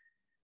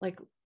 like,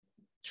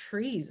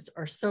 trees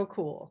are so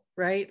cool,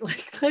 right?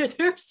 Like they're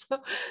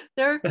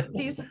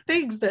these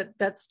things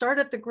that start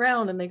at the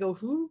ground and they go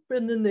whoop,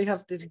 and then they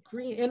have this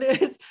green,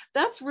 and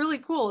that's really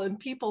cool. And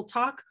people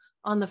talk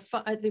on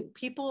the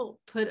people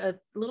put a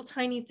little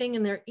tiny thing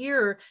in their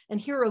ear and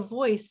hear a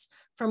voice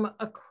from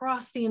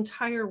across the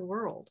entire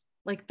world.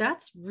 Like,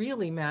 that's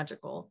really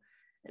magical.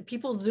 And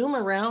people zoom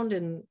around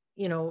in,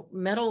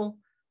 metal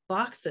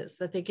boxes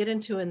that they get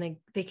into, and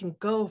they can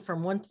go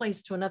from one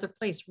place to another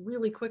place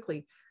really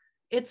quickly.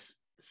 It's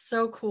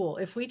so cool.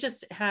 If we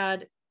didn't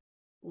have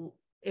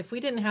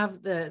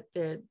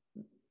the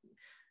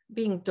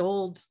being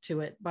doled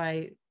to it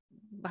by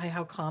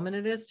how common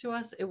it is to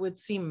us, it would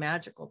seem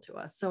magical to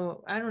us.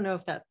 So I don't know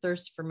if that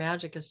thirst for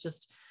magic is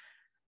just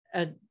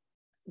a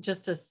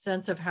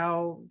sense of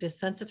how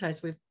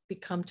desensitized we've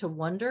become to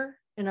wonder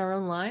in our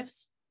own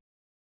lives.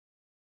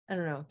 I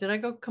don't know. Did I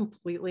go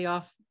completely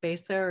off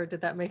base there, or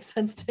did that make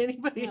sense to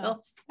anybody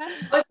else?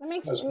 That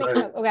makes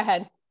go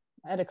ahead.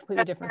 I had a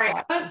completely different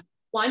thought. I was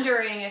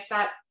wondering if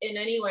that in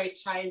any way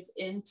ties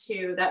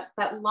into that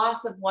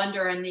loss of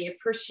wonder and the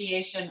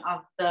appreciation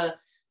of the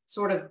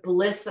sort of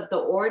bliss of the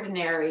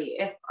ordinary,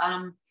 if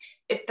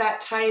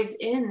that ties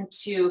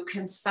into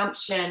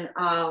consumption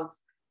of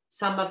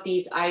some of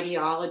these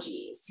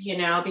ideologies,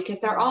 because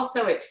they're all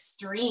so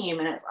extreme,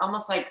 and it's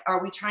almost like,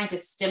 are we trying to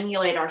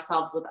stimulate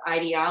ourselves with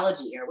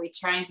ideology? Are we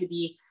trying to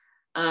be,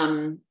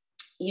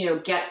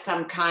 get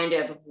some kind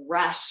of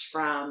rush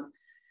from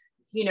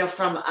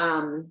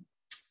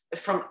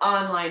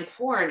online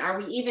porn? Are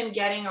we even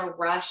getting a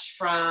rush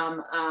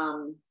from,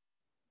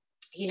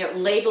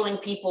 labeling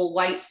people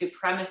white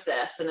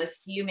supremacists and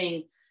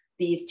assuming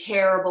these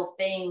terrible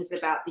things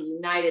about the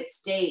United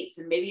States?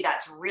 And maybe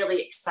that's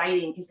really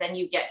exciting, because then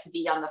you get to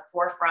be on the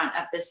forefront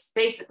of this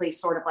basically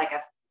sort of like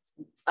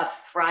a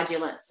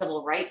fraudulent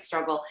civil rights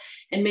struggle.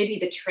 And maybe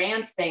the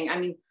trans thing, I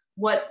mean,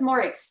 what's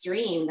more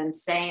extreme than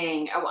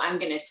saying, oh, I'm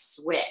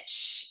just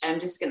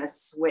going to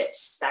switch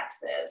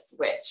sexes,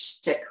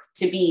 which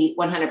to be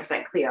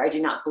 100% clear, I do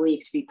not believe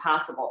to be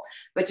possible,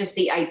 but just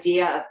the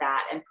idea of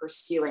that and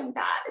pursuing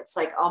that, it's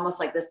like almost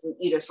like this,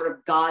 sort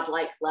of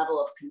godlike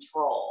level of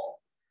control.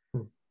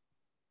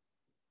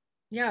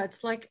 Yeah,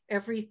 it's like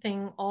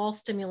everything, all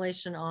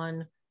stimulation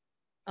on,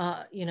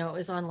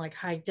 is on like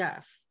high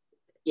def.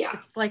 Yeah.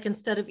 It's like,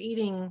 instead of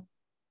eating,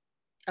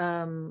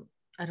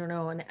 I don't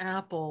know, an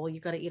apple, you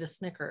got to eat a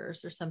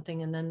Snickers or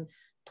something. And then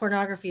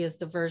pornography is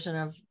the version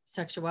of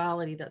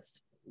sexuality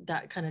that's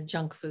that kind of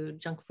junk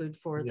food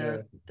for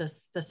the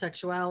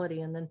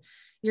sexuality. And then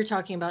you're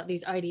talking about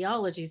these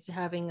ideologies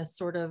having a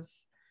sort of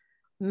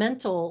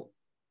mental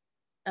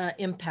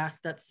impact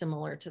that's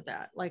similar to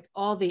that, like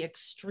all the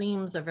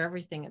extremes of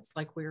everything. It's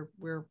like we're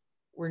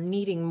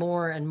needing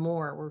more and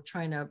more. We're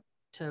trying to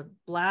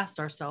blast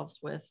ourselves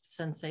with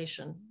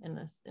sensation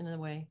in a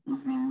way.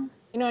 Mhm.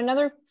 You know,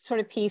 another sort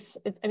of piece,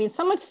 I mean,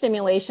 somewhat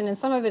stimulation, and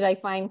some of it I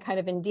find kind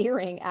of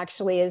endearing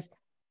actually, is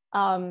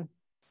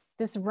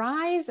this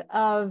rise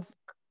of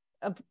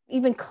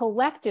even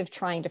collective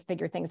trying to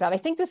figure things out. I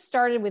think this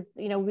started with,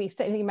 you know, we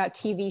said thinking about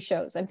TV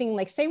shows. I'm thinking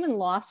like, say when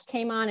Lost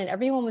came on and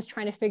everyone was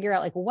trying to figure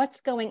out like what's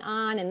going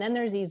on. And then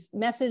there's these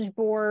message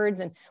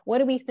boards and what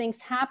do we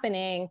think's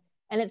happening?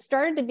 And it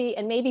started to be,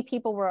 and maybe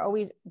people were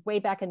always way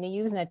back in the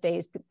Usenet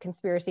days,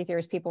 conspiracy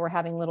theorists, people were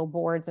having little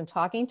boards and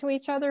talking to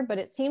each other, but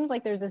it seems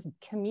like there's this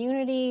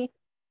community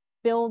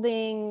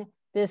building,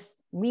 this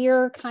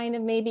we're kind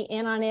of maybe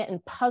in on it,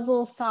 and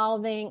puzzle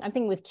solving. I'm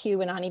thinking with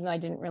QAnon, even though I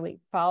didn't really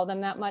follow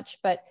them that much,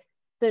 but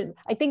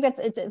I think it's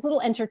a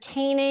little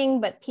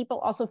entertaining, but people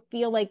also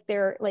feel like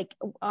they're like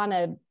on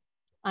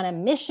a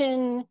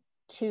mission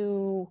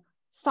to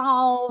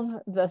solve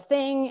the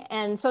thing.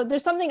 And so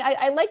there's something,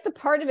 I like the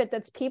part of it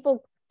that's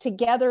people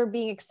together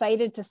being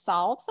excited to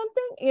solve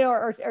something, you know,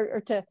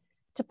 or to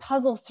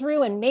puzzle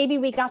through, and maybe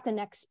we got the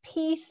next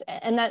piece,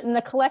 and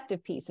the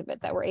collective piece of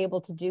it that we're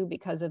able to do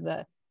because of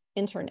the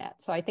internet.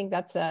 So I think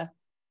that's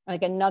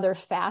like another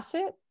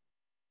facet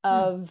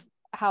of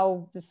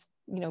how this,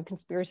 you know,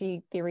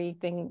 conspiracy theory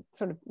thing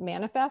sort of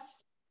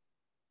manifests.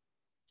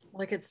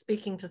 Like it's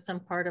speaking to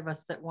some part of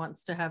us that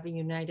wants to have a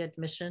united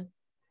mission.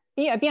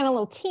 Yeah, be on a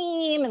little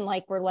team, and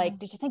like we're like,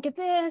 did you think of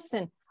this?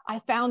 And I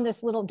found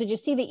this little, did you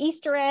see the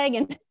Easter egg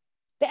and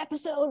the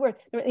episode where,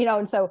 you know,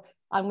 and so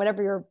on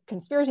whatever your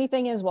conspiracy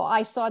thing is, well,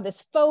 I saw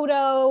this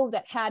photo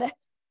that had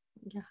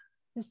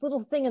this little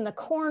thing in the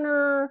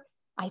corner.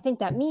 I think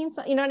that means,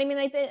 you know what I mean?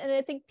 And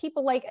I think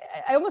people like,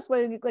 I almost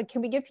want to, like,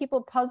 can we give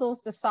people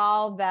puzzles to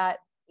solve that,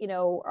 you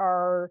know,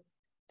 are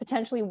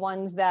potentially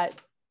ones that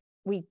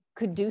we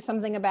could do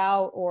something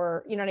about,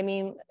 or, you know what I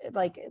mean?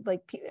 Like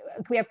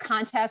we have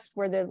contests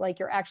where they're like,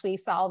 you're actually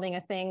solving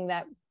a thing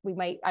that we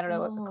might, I don't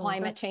know, a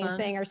climate change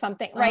thing or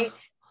something, right?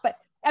 But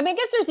I mean, I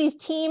guess there's these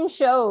team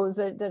shows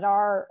that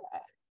are,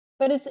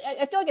 but I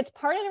feel like it's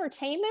part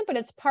entertainment, but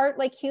it's part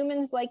like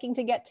humans liking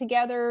to get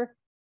together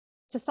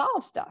to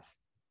solve stuff.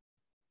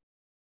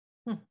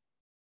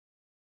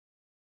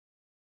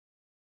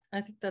 I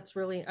think that's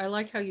really, I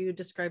like how you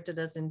described it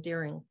as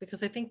endearing,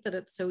 because I think that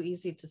it's so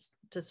easy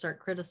to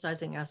start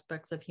criticizing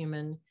aspects of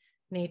human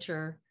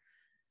nature,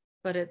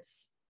 but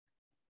it's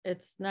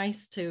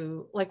nice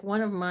to, like,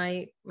 one of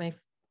my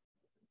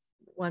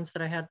ones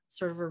that I had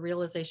sort of a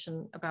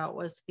realization about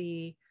was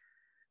the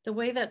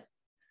way that,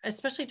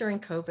 especially during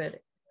COVID,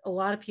 a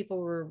lot of people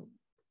were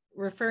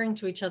referring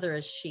to each other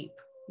as sheep.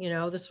 You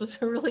know, this was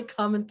a really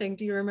common thing.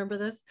 Do you remember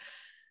this?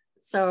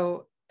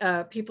 So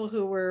people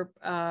who were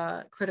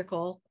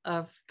critical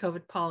of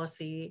COVID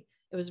policy,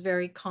 it was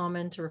very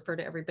common to refer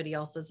to everybody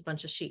else as a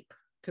bunch of sheep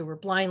who were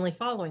blindly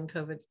following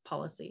COVID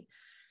policy.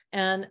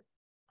 And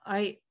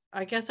I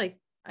guess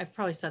I've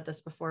probably said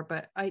this before,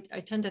 but I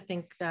tend to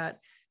think that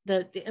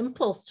the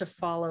impulse to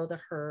follow the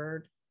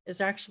herd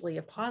is actually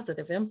a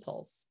positive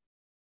impulse.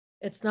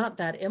 It's not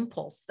that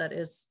impulse that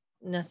is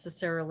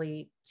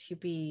necessarily to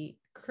be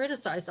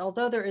criticized,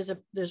 although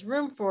there's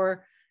room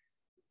for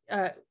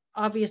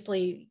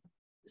obviously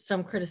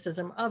some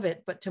criticism of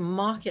it, but to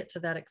mock it to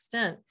that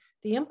extent,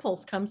 the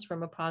impulse comes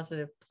from a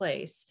positive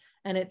place,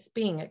 and it's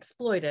being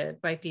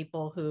exploited by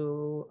people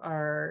who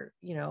are,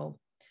 you know,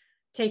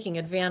 taking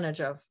advantage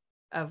of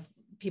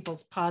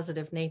people's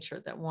positive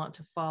nature that want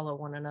to follow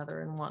one another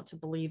and want to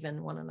believe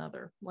in one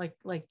another.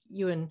 Like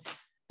you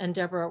and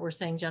Deborah were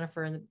saying,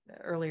 Jennifer,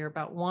 earlier,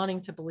 about wanting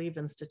to believe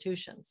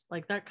institutions.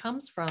 Like that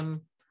comes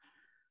from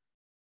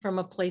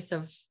a place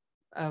of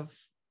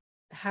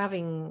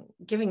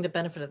giving the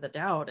benefit of the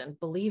doubt and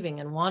believing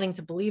and wanting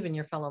to believe in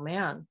your fellow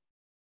man.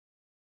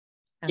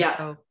 And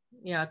so,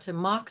 yeah, to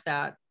mock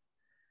that,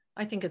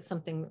 I think it's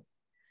something,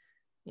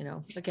 you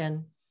know,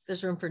 again,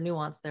 there's room for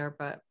nuance there,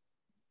 but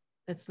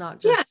it's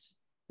not just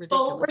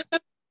ridiculous. Well, we're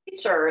social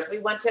creatures. We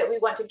want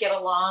to get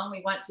along. We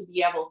need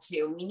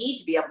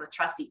to be able to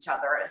trust each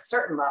other at a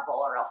certain level,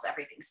 or else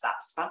everything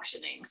stops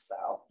functioning.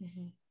 So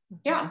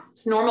yeah,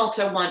 it's normal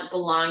to want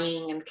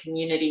belonging and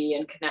community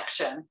and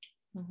connection.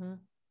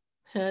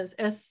 As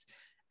S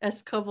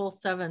Koval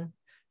 7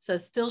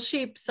 says, still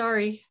sheep,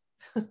 sorry.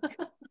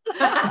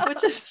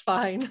 Which is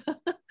fine.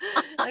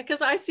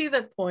 Because I see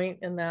the point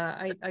in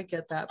that. I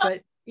get that.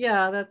 But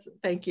yeah,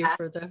 thank you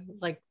for the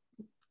like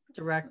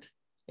direct.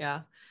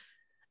 Yeah.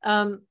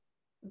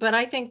 But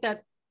I think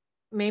that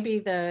maybe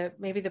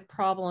the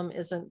problem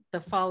isn't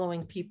the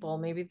following people.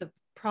 Maybe the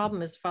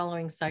problem is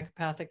following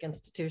psychopathic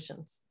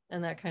institutions.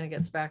 And that kind of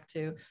gets back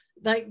to,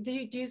 like, do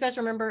you guys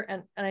remember,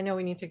 and I know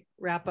we need to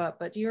wrap up,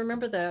 but do you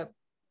remember the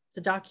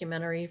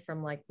documentary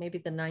from like maybe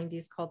the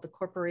 90s called The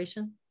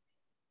Corporation?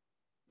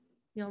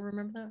 Y'all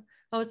remember that?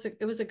 Oh,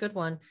 it was a good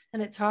one.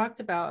 And it talked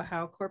about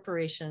how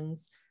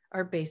corporations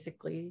are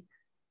basically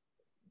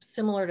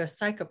similar to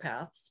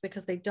psychopaths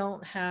because they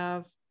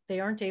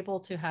aren't able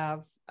to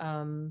have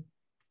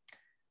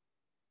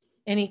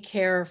any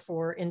care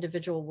for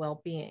individual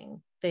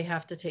well-being. They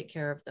have to take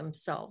care of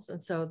themselves.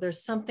 And so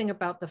there's something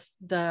about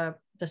the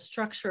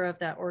structure of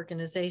that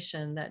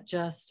organization that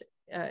just,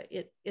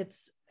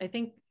 it's, I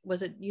think,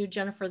 was it you,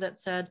 Jennifer, that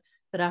said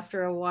that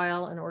after a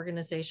while, an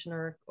organization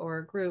or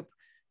a group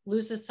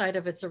loses sight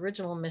of its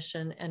original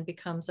mission and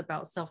becomes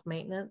about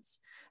self-maintenance.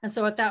 And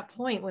so at that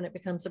point, when it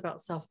becomes about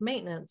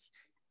self-maintenance,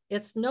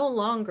 it's no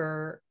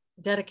longer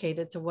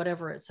dedicated to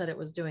whatever it said it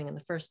was doing in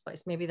the first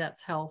place. Maybe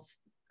that's health,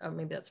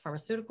 maybe that's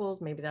pharmaceuticals,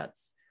 maybe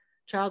that's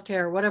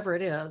childcare, whatever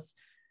it is.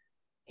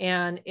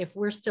 And if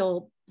we're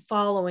still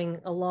following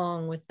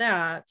along with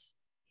that,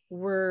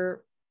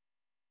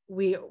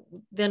 we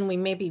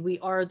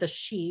are the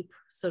sheep,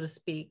 so to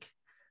speak,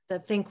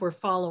 that think we're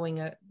following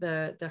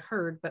the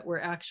herd, but we're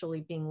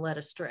actually being led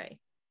astray.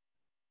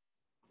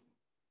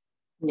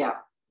 Yeah.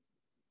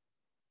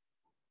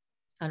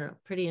 I don't know,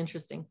 pretty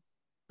interesting.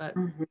 But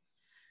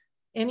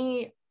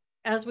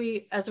as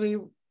we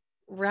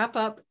wrap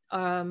up,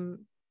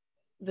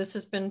 this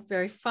has been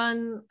very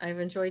fun. I've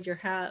enjoyed your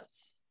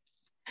hats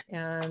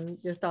and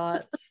your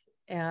thoughts,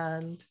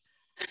 and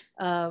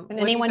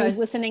anyone who's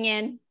listening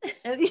in.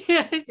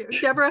 Yeah,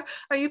 Deborah,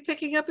 are you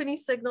picking up any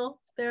signal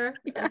there?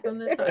 Yeah, from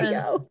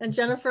the and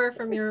Jennifer,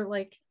 from your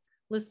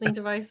listening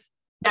device?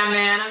 Yeah,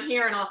 man, I'm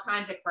hearing all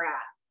kinds of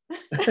crap.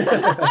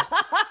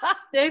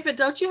 David,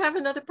 don't you have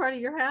another part of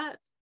your hat?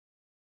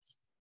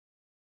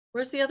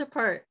 Where's the other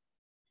part?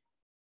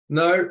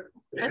 No.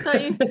 I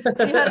thought you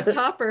had a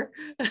topper.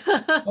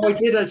 Oh, I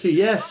did actually.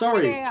 Yeah,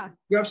 sorry. Yeah.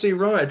 You're absolutely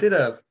right. I did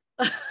have.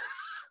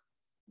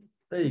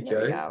 There you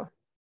go.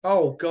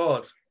 Oh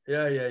God.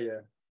 Yeah.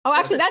 Oh,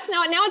 actually, that's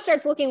now it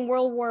starts looking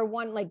World War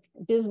I, like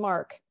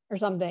Bismarck or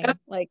something.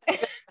 Like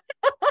it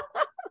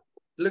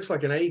looks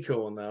like an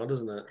acorn now,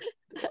 doesn't it?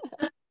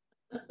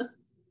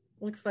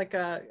 Looks like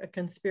a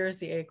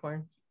conspiracy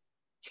acorn.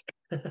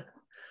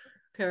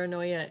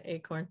 Paranoia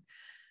acorn.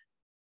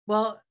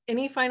 Well,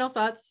 any final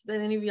thoughts that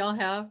any of y'all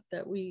have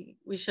that we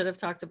should have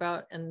talked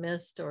about and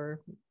missed,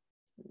 or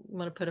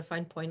want to put a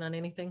fine point on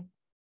anything?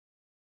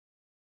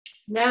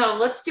 No,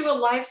 let's do a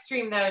live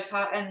stream though,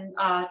 talking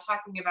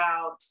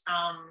about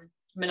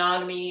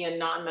monogamy and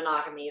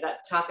non-monogamy. That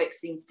topic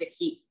seems to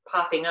keep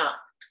popping up.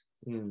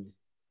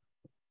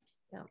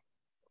 Yeah,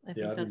 I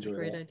think that's a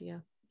great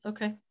idea.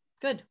 Okay,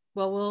 good.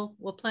 Well,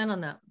 we'll plan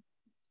on that.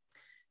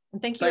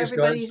 And thank you,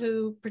 everybody guys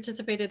who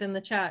participated in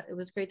the chat. It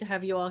was great to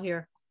have you all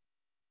here.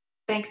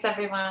 Thanks,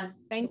 everyone.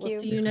 Thank you.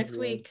 We'll see you next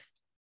week.